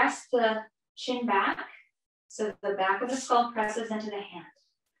press the chin back so the back of the skull presses into the hand.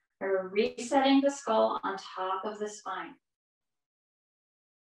 We're resetting the skull on top of the spine.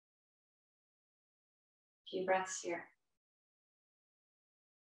 Few breaths here.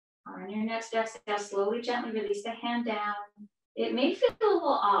 On your next exhale, slowly, gently release the hand down. It may feel a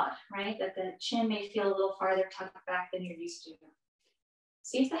little odd, right? That the chin may feel a little farther tucked back than you're used to.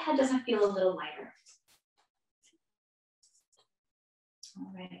 See if the head doesn't feel a little lighter.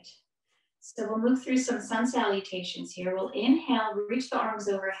 All right. So we'll move through some sun salutations here. We'll inhale, reach the arms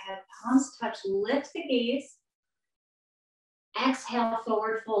overhead, palms touch, lift the gaze. Exhale,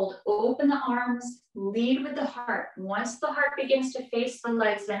 forward fold, open the arms, lead with the heart. Once the heart begins to face the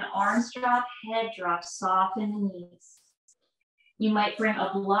legs, then arms drop, head drop, soften the knees. You might bring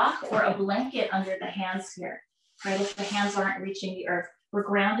a block or a blanket under the hands here, right? If the hands aren't reaching the earth. We're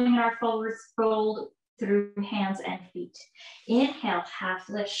grounding in our forward fold through hands and feet. Inhale, half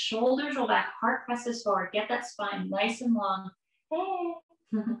lift, shoulders roll back, heart presses forward. Get that spine nice and long. Hey.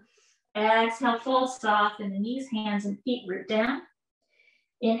 Exhale, fold, soften the knees, hands and feet root down.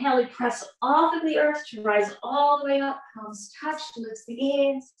 Inhale, we press off of the earth to rise all the way up. Palms touch, lift the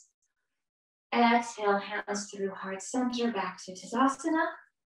gaze. Exhale, hands through heart center, back to Tadasana.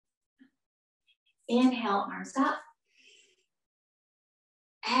 Inhale, arms up.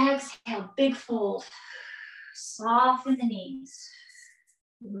 Exhale, big fold. Soften the knees,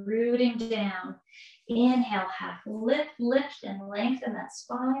 rooting down. Inhale, half lift, lift and lengthen that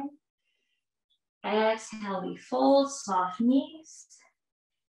spine. Exhale, we fold, soft knees.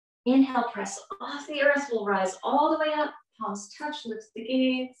 Inhale, press off the earth. We'll rise all the way up. Palms touch, lift the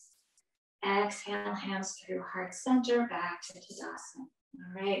gaze. Exhale, hands through heart center, back to Tadasana.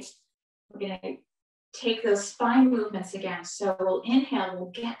 All right, we're going to take those spine movements again. So we'll inhale,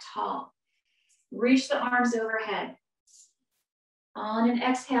 we'll get tall. Reach the arms overhead. On an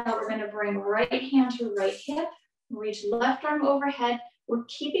exhale, we're going to bring right hand to right hip. Reach left arm overhead. We're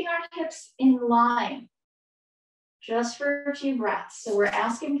keeping our hips in line just for a few breaths. So we're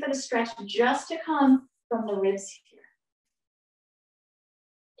asking for the stretch just to come from the ribs here.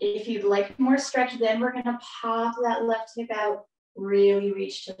 If you'd like more stretch, then we're going to pop that left hip out, really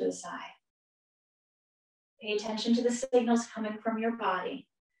reach to the side. Pay attention to the signals coming from your body,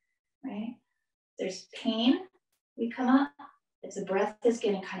 right? There's pain, we come up. If the breath is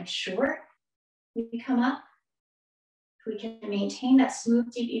getting kind of short, we come up. If we can maintain that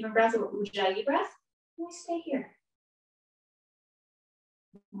smooth, deep, even breath or Ujjayi breath, We stay here.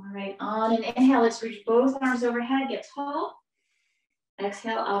 All right, on an inhale, let's reach both arms overhead, get tall.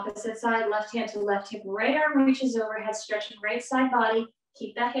 Exhale, opposite side, left hand to left hip, right arm reaches overhead, stretching right side body.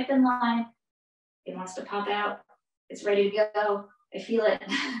 Keep that hip in line. It wants to pop out. It's ready to go. I feel it.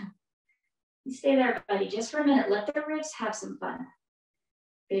 You stay there, buddy, just for a minute. Let the ribs have some fun.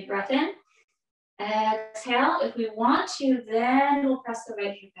 Big breath in. Exhale. If we want to, then we'll press the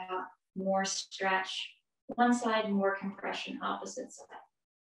right hip out. More stretch. One side, more compression, opposite side.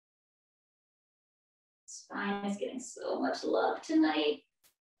 Spine is getting so much love tonight.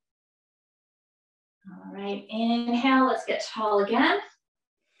 All right, inhale, let's get tall again.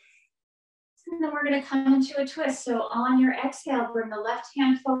 And then we're gonna come into a twist. So on your exhale, bring the left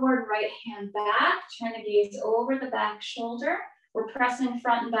hand forward, right hand back. Turn the gaze over the back shoulder. We're pressing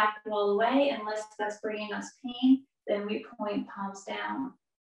front and back all the way. Unless that's bringing us pain, then we point palms down.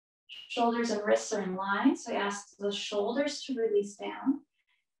 Shoulders and wrists are in line. So I ask the shoulders to release down.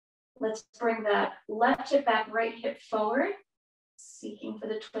 Let's bring that left hip back, right hip forward, seeking for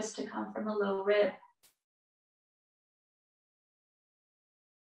the twist to come from the low rib.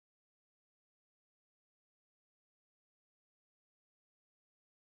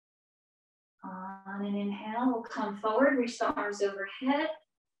 On an inhale, we'll come forward, reach the arms overhead,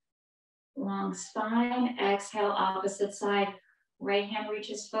 long spine. Exhale, opposite side. Right hand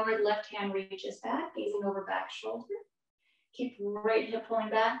reaches forward, left hand reaches back, gazing over back shoulder. Keep right hip pulling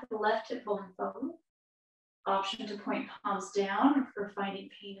back, the left hip pulling forward. Option to point palms down for finding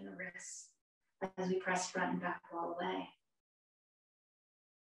pain in the wrists as we press front and back all the way.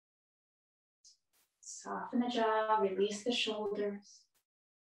 Soften the jaw, release the shoulders.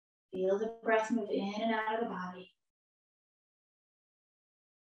 Feel the breath move in and out of the body.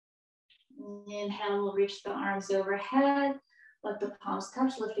 Inhale, we'll reach the arms overhead. Let the palms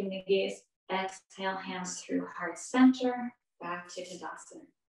touch, lifting the gaze. Exhale, hands through heart center, back to Tadasana.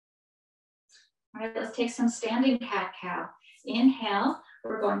 All right, let's take some standing cat-cow. Inhale,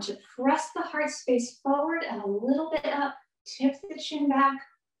 we're going to press the heart space forward and a little bit up. Tip the chin back,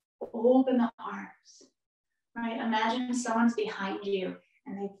 open the arms. All right, imagine someone's behind you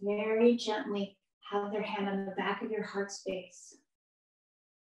and they very gently have their hand on the back of your heart space.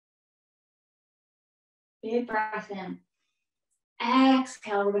 Big breath in.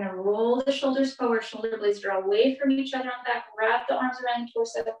 Exhale, we're gonna roll the shoulders forward, shoulder blades draw away from each other on the back, wrap the arms around the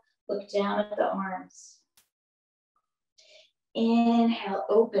torso, look down at the arms. Inhale,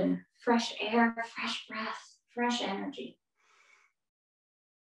 open, fresh air, fresh breath, fresh energy.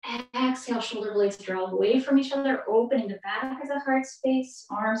 Exhale, shoulder blades draw away from each other, opening the back of the heart space,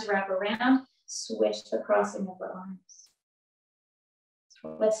 arms wrap around, switch the crossing of the arms.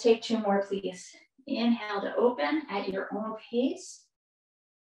 Let's take two more, please. Inhale to open at your own pace.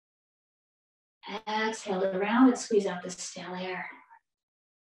 Exhale to round and squeeze out the stale air.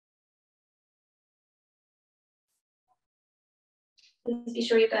 Please be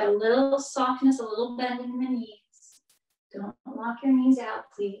sure you've got a little softness, a little bend in the knees. Don't lock your knees out,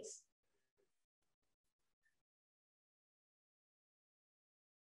 please.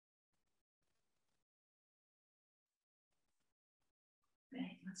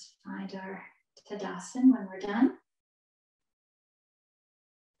 Right, let's find our Tadasana when we're done.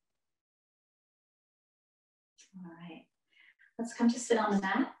 All right, let's come to sit on the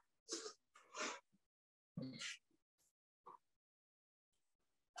mat.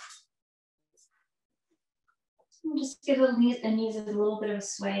 We'll just give the knees a little bit of a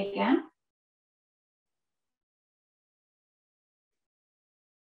sway again.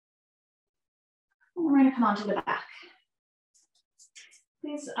 And we're gonna come onto the back.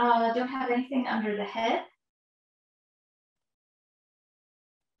 Please don't have anything under the head.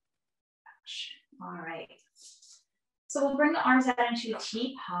 All right. So we'll bring the arms out into a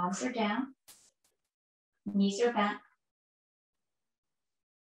T, palms are down, knees are bent.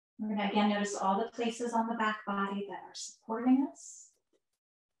 We're gonna again notice all the places on the back body that are supporting us.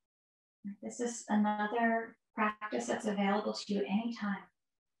 This is another practice that's available to you anytime,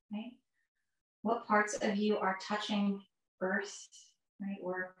 right? What parts of you are touching earth, right?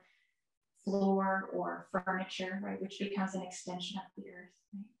 Or floor or furniture, right? Which becomes an extension of the earth,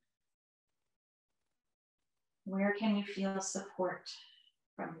 right? Where can you feel support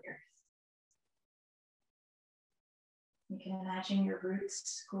from the earth? You can imagine your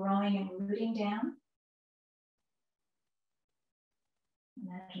roots growing and rooting down.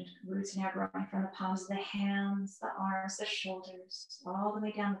 Imagine roots now growing from the palms of the hands, the arms, the shoulders, all the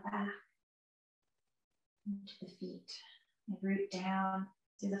way down the back, into the feet. And root down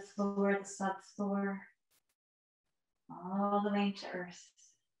to the floor, the subfloor, all the way to earth.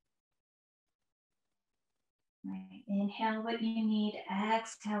 Right. Inhale what you need,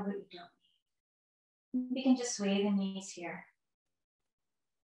 exhale what you don't need. You can just sway the knees here.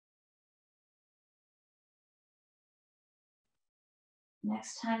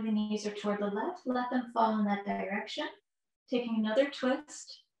 Next time the knees are toward the left, let them fall in that direction. Taking another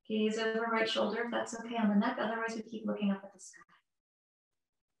twist, gaze over right shoulder if that's okay on the neck, otherwise we keep looking up at the sky.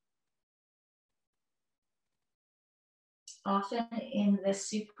 Often in this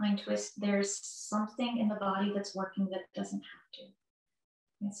supine twist, there's something in the body that's working that doesn't have to.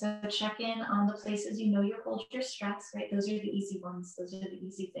 And so check in on the places you know you hold your stress, right? Those are the easy ones. Those are the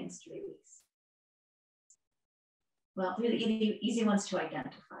easy things to release. Well, they're the easy ones to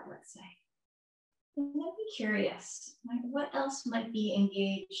identify, let's say. And then be curious, right? What else might be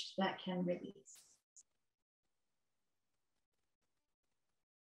engaged that can release?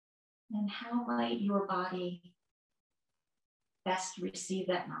 And how might your body best receive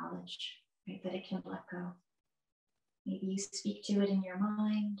that knowledge, right? That it can let go. Maybe you speak to it in your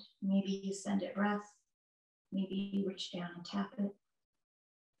mind. Maybe you send it breath. Maybe you reach down and tap it.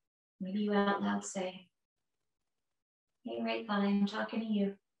 Maybe you out loud say, hey, right, Body, I'm talking to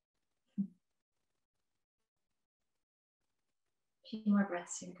you. A few more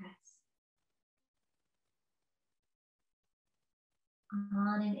breaths here, guys.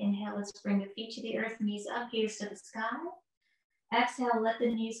 On an inhale, let's bring the feet to the earth, knees up, gaze to the sky. Exhale, let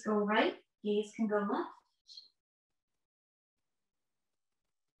the knees go right, gaze can go left.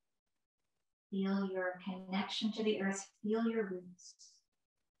 Feel your connection to the earth, feel your roots.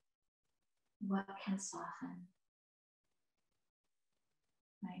 What can soften?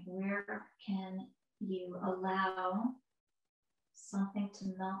 Right, where can you allow something to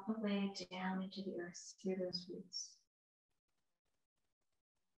melt away down into the earth through those roots?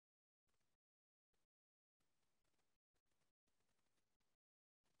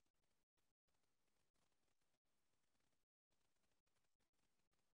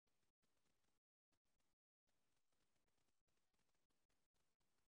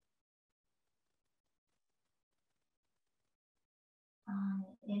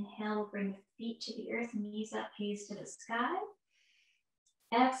 Inhale, bring the feet to the earth, knees up, gaze to the sky.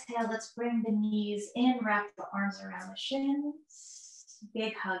 Exhale, let's bring the knees in, wrap the arms around the shins.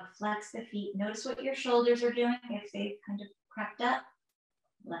 Big hug, flex the feet. Notice what your shoulders are doing. If they've kind of crept up,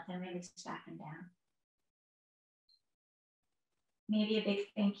 let them release back and down. Maybe a big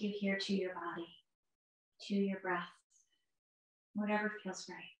thank you here to your body, to your breath, whatever feels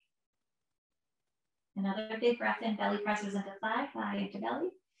right. Another big breath in, belly presses into thigh, thigh into belly.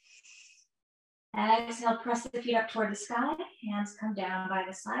 Exhale, press the feet up toward the sky. Hands come down by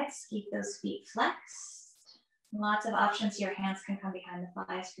the sides. Keep those feet flexed. Lots of options here. Hands can come behind the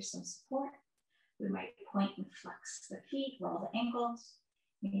thighs for some support. We might point and flex the feet, roll the ankles.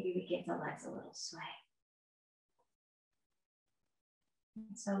 Maybe we give the legs a little sway.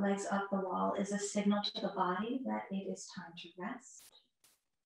 So legs up the wall is a signal to the body that it is time to rest.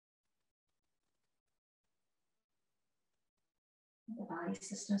 The body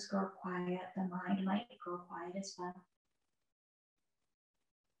systems grow quiet, the mind might grow quiet as well.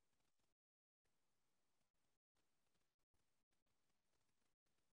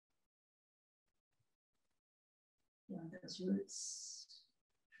 Feeling those roots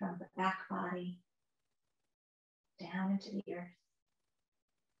from the back body down into the earth,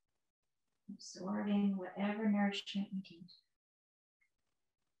 absorbing whatever nourishment you need.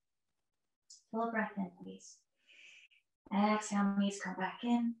 Full breath in, please. Exhale, knees come back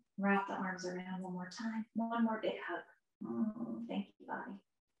in. Wrap the arms around one more time. One more big hug. Thank you, body.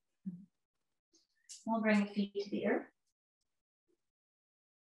 We'll bring the feet to the earth.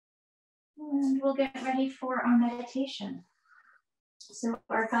 And we'll get ready for our meditation. So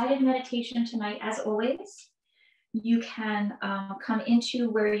our guided meditation tonight, as always, you can come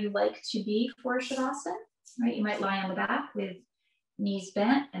into where you like to be for Shavasana, right? You might lie on the back with knees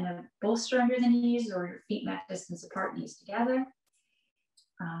bent and a bolster under the knees, or your feet mat distance apart, knees together,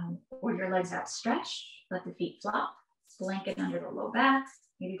 or your legs outstretched. Let the feet flop, blanket under the low back,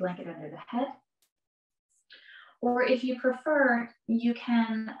 maybe blanket under the head. Or if you prefer, you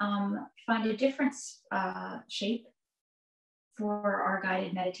can find a different shape for our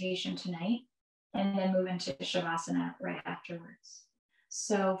guided meditation tonight, and then move into Shavasana right afterwards.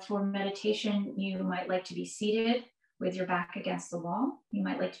 So for meditation, you might like to be seated with your back against the wall. You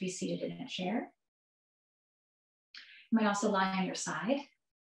might like to be seated in a chair. You might also lie on your side.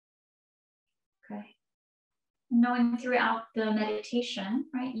 Okay. Knowing throughout the meditation,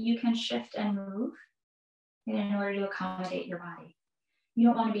 right, you can shift and move in order to accommodate your body. You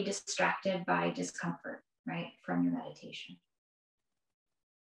don't want to be distracted by discomfort, right, from your meditation.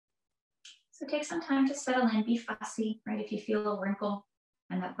 So take some time to settle in, be fussy, right? If you feel a wrinkle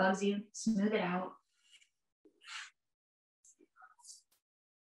and that bugs you, smooth it out.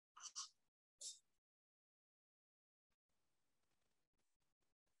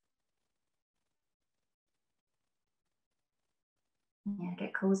 Yeah,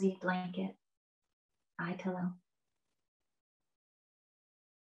 get cozy, blanket, eye pillow.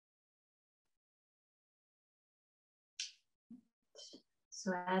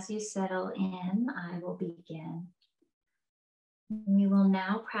 So as you settle in, I will begin. We will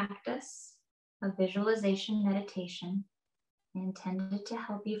now practice a visualization meditation intended to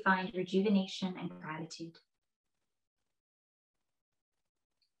help you find rejuvenation and gratitude.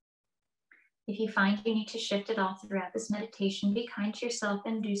 If you find you need to shift at all throughout this meditation, be kind to yourself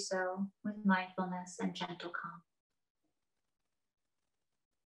and do so with mindfulness and gentle calm.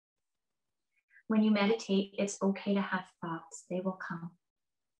 When you meditate, it's okay to have thoughts. They will come.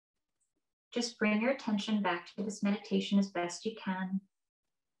 Just bring your attention back to this meditation as best you can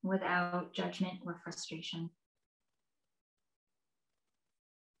without judgment or frustration.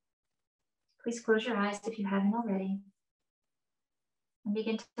 Please close your eyes if you haven't already and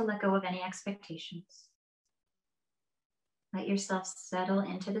begin to let go of any expectations. Let yourself settle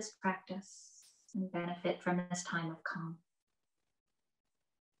into this practice and benefit from this time of calm.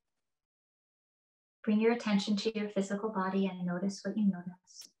 Bring your attention to your physical body and notice what you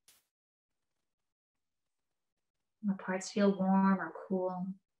notice. What parts feel warm or cool,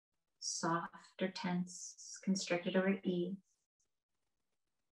 soft or tense, constricted or at ease.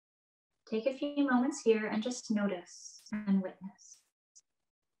 Take a few moments here and just notice and witness.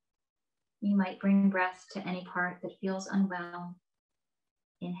 You might bring breath to any part that feels unwell,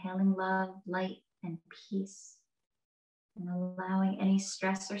 inhaling love, light, and peace, and allowing any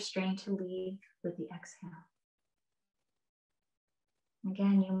stress or strain to leave with the exhale.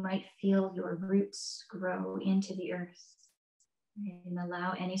 Again, you might feel your roots grow into the earth and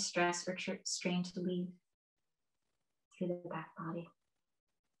allow any stress or strain to leave through the back body.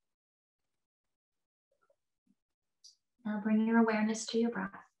 Now bring your awareness to your breath.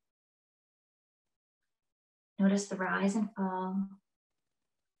 Notice the rise and fall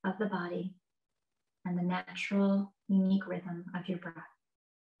of the body and the natural, unique rhythm of your breath.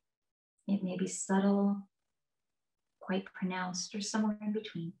 It may be subtle, quite pronounced, or somewhere in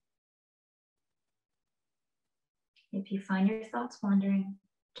between. If you find your thoughts wandering,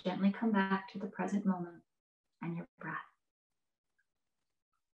 gently come back to the present moment and your breath.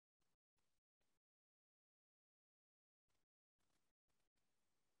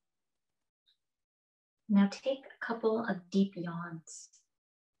 Now take a couple of deep yawns.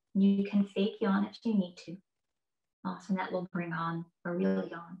 You can fake yawn if you need to. Often that will bring on a real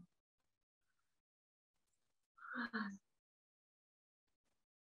yawn.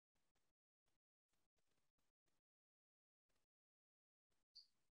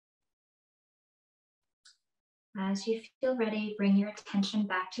 As you feel ready, bring your attention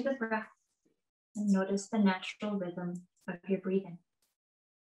back to the breath and notice the natural rhythm of your breathing.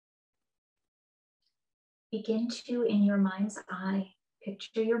 Begin to, in your mind's eye,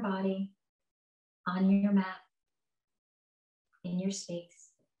 picture your body on your mat, in your space.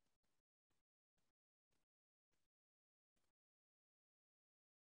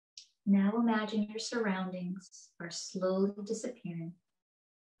 Now imagine your surroundings are slowly disappearing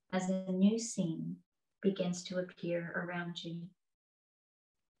as a new scene begins to appear around you.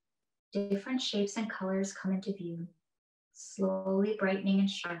 Different shapes and colors come into view, slowly brightening and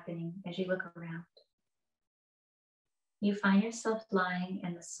sharpening as you look around. You find yourself lying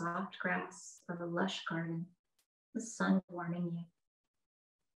in the soft grass of a lush garden, the sun warming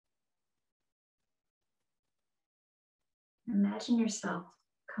you. Imagine yourself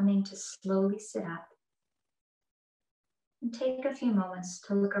coming to slowly sit up and take a few moments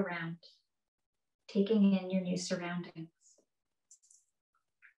to look around, taking in your new surroundings.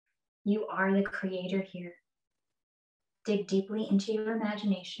 You are the creator here. Dig deeply into your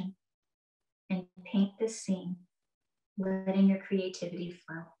imagination and paint this scene, letting your creativity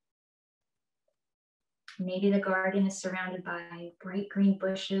flow. Maybe the garden is surrounded by bright green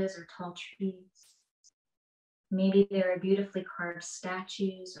bushes or tall trees. Maybe there are beautifully carved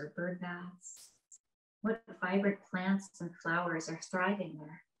statues or bird baths. What vibrant plants and flowers are thriving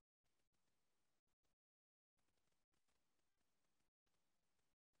there?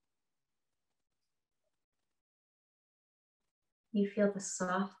 You feel the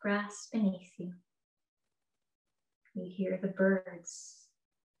soft grass beneath you. You hear the birds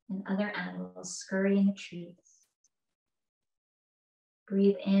and other animals scurry in the trees.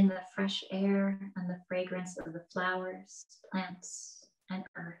 Breathe in the fresh air and the fragrance of the flowers, plants, and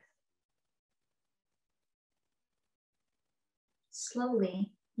earth.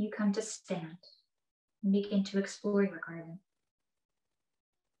 Slowly, you come to stand and begin to explore your garden.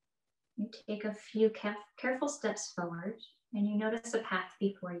 You take a few careful steps forward and you notice a path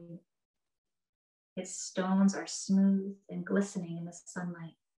before you. Its stones are smooth and glistening in the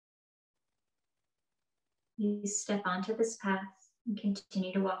sunlight. You step onto this path and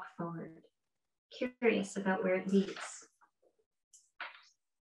continue to walk forward, curious about where it leads.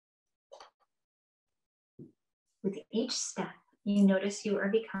 With each step, you notice you are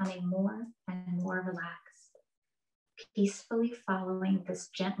becoming more and more relaxed, peacefully following this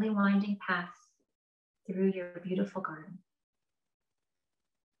gently winding path through your beautiful garden.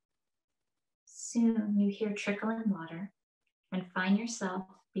 Soon you hear trickling water and find yourself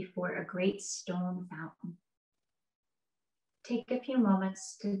before a great stone fountain. Take a few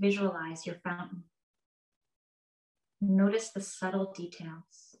moments to visualize your fountain. Notice the subtle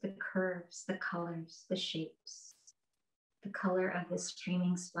details, the curves, the colors, the shapes, the color of the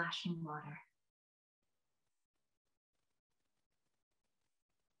streaming, splashing water.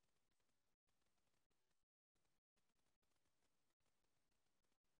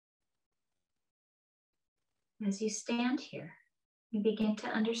 As you stand here, you begin to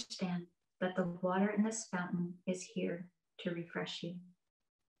understand that the water in this fountain is here to refresh you.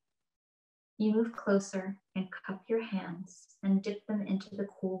 You move closer and cup your hands and dip them into the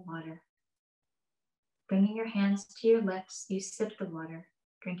cool water. Bringing your hands to your lips, you sip the water,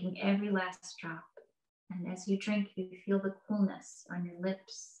 drinking every last drop. And as you drink, you feel the coolness on your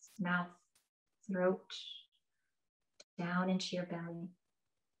lips, mouth, throat, down into your belly.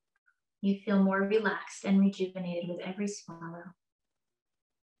 You feel more relaxed and rejuvenated with every swallow.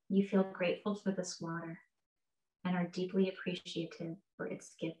 You feel grateful for this water and are deeply appreciative for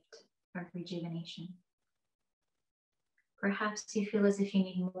its gift of rejuvenation. Perhaps you feel as if you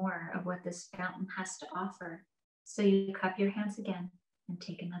need more of what this fountain has to offer, so you cup your hands again and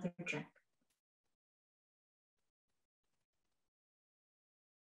take another drink.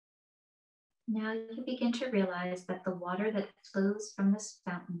 Now you begin to realize that the water that flows from this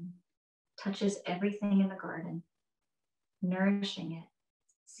fountain touches everything in the garden, nourishing it,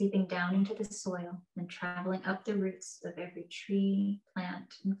 seeping down into the soil and traveling up the roots of every tree,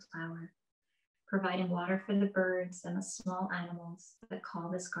 plant, and flower, providing water for the birds and the small animals that call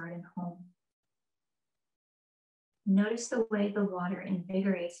this garden home. Notice the way the water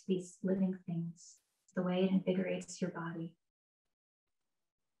invigorates these living things, the way it invigorates your body.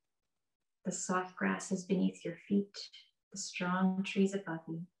 The soft grasses beneath your feet, the strong trees above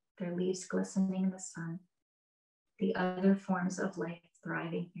you, their leaves glistening in the sun, the other forms of life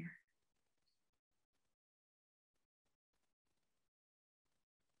thriving here.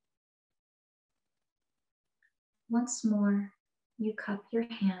 Once more, you cup your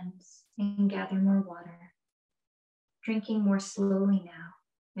hands and gather more water, drinking more slowly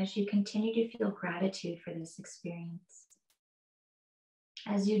now as you continue to feel gratitude for this experience.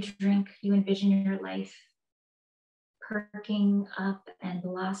 As you drink, you envision your life perking up and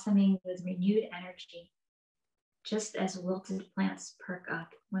blossoming with renewed energy, just as wilted plants perk up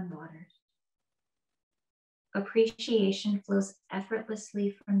when watered. Appreciation flows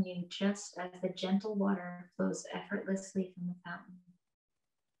effortlessly from you, just as the gentle water flows effortlessly from the fountain.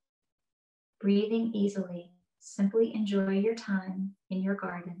 Breathing easily, simply enjoy your time in your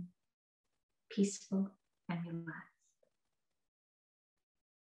garden, peaceful and relaxed.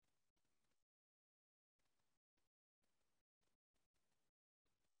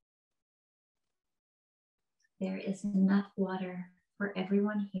 There is enough water for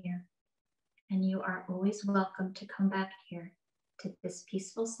everyone here, and you are always welcome to come back here to this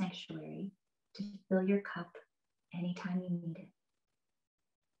peaceful sanctuary to fill your cup anytime you need it.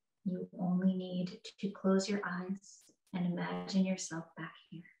 You only need to close your eyes and imagine yourself back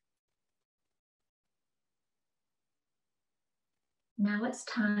here. Now it's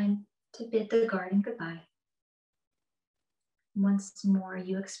time to bid the garden goodbye. Once more,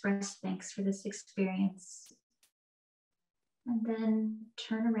 you express thanks for this experience, and then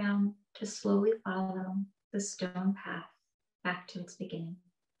turn around to slowly follow the stone path back to its beginning.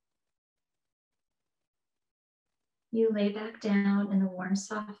 You lay back down in the warm,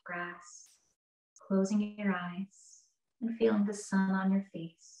 soft grass, closing your eyes and feeling the sun on your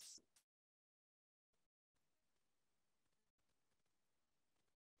face.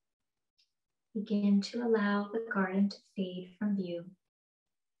 Begin to allow the garden to fade from view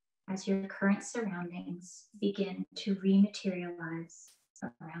as your current surroundings begin to rematerialize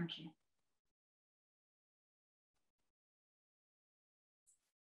around you.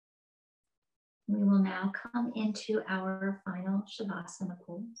 We will now come into our final Shavasana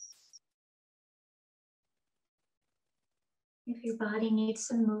pose. If your body needs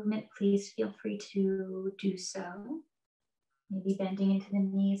some movement, please feel free to do so. Maybe bending into the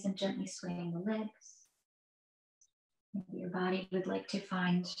knees and gently swaying the legs. Maybe your body would like to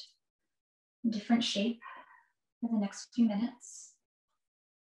find a different shape for the next few minutes.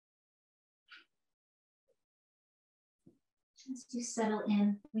 As you settle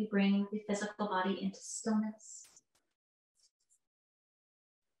in, we bring the physical body into stillness.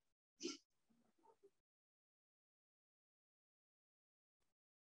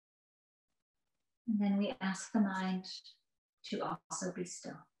 And then we ask the mind to also be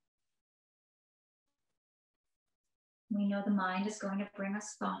still. We know the mind is going to bring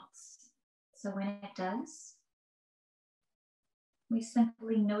us thoughts. So when it does, we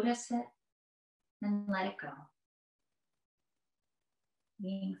simply notice it and let it go.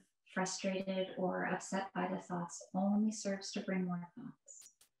 Being frustrated or upset by the thoughts only serves to bring more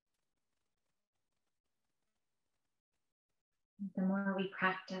thoughts. The more we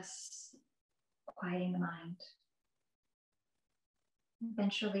practice quieting the mind,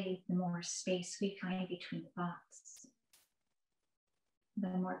 eventually the more space we find between thoughts, the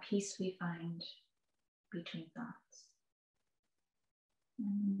more peace we find between thoughts.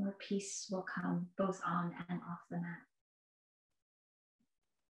 And more peace will come both on and off the mat.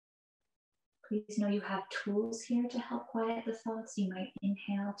 Please know you have tools here to help quiet the thoughts. You might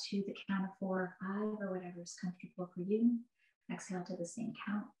inhale to the count of 4 or 5 or whatever is comfortable for you. Exhale to the same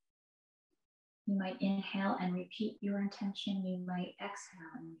count. You might inhale and repeat your intention. You might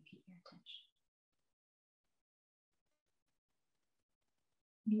exhale and repeat your intention.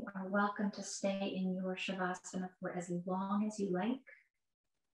 You are welcome to stay in your Shavasana for as long as you like.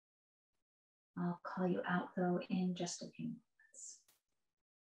 I'll call you out though in just a few minutes.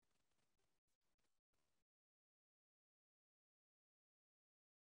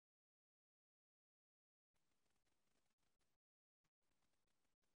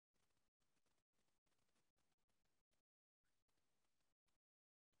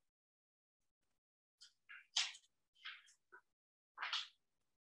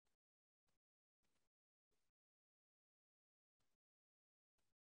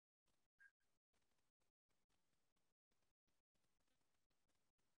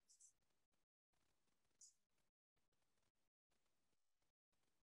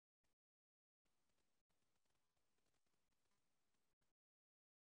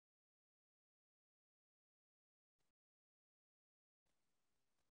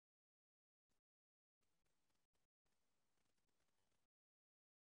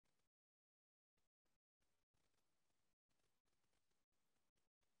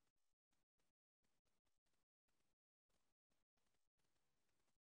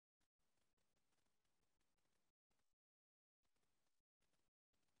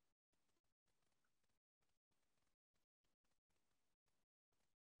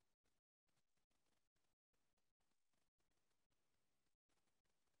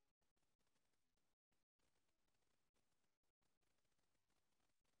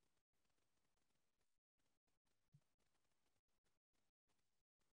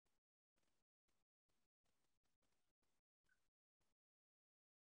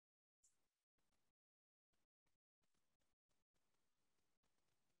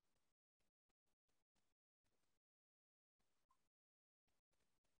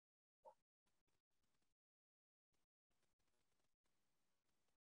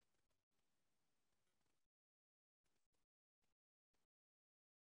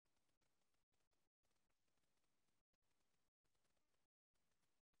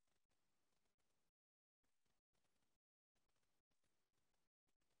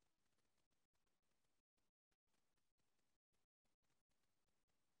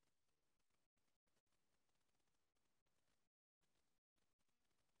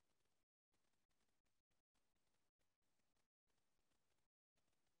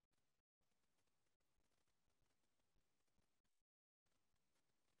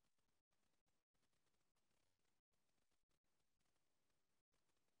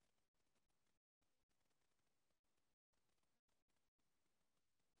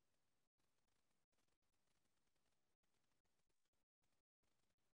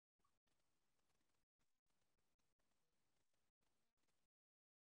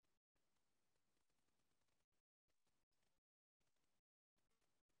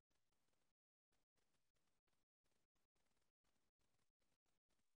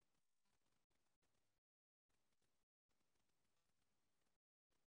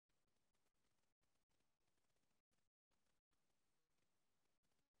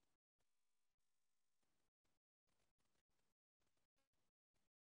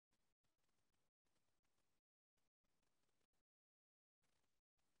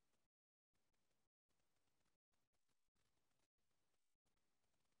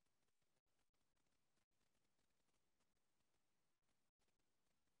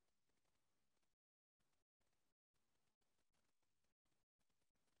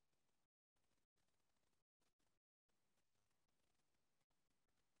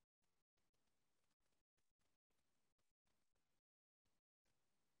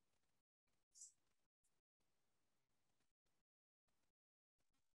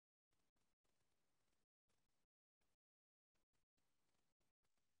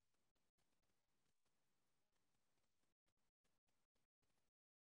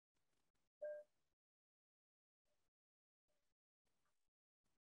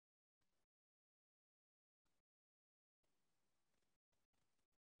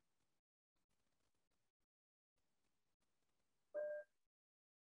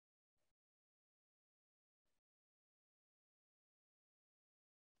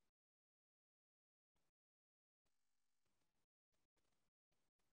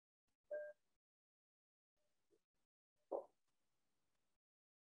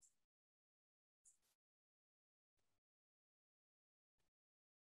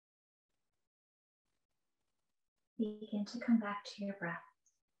 begin to come back to your breath.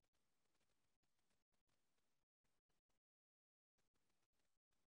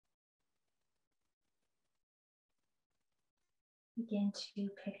 Begin to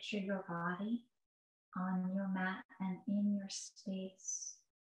picture your body on your mat and in your space.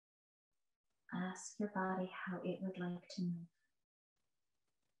 Ask your body how it would like to move.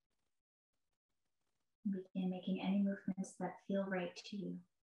 Begin making any movements that feel right to you.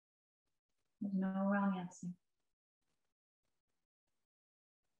 There's no wrong answer.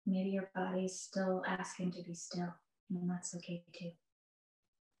 Maybe your body's still asking to be still, and that's okay too.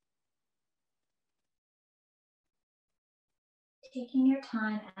 Taking your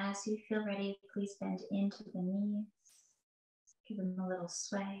time as you feel ready, please bend into the knees. Give them a little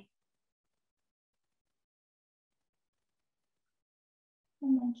sway.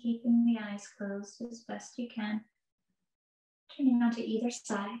 And then keeping the eyes closed as best you can. Turning onto either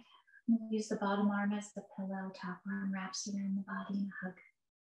side. Use the bottom arm as the pillow, top arm wraps around the body in a hug.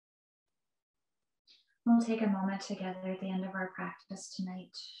 We'll take a moment together at the end of our practice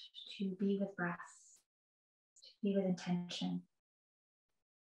tonight to be with breath, to be with intention,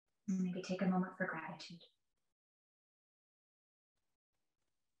 and maybe take a moment for gratitude.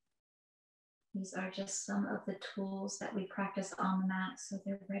 These are just some of the tools that we practice on the mat, so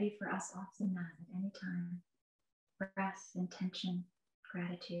they're ready for us off the mat at any time. Breath, intention,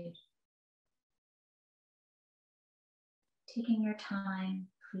 gratitude. Taking your time,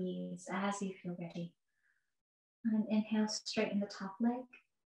 please, as you feel ready. On an inhale, straighten the top leg.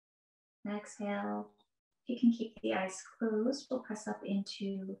 Exhale. If you can keep the eyes closed, we'll press up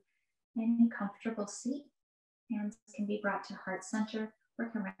into any comfortable seat. Hands can be brought to heart center or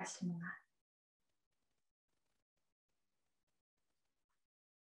can rest in the mat.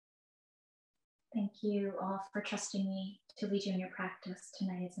 Thank you all for trusting me to lead you in your practice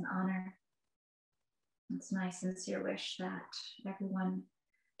tonight. It's an honor. It's my sincere wish that everyone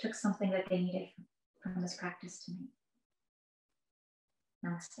took something that they needed from this practice tonight.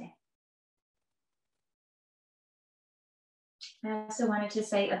 Namaste. I also wanted to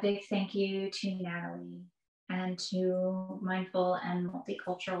say a big thank you to Natalie and to Mindful and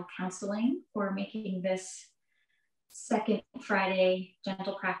Multicultural Counseling for making this second Friday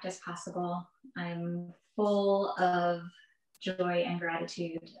gentle practice possible. I'm full of joy and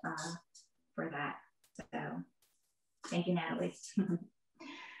gratitude for that. So thank you, Natalie.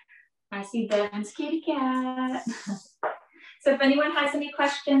 I see Bevan's kitty cat. So if anyone has any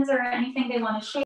questions or anything they want to share,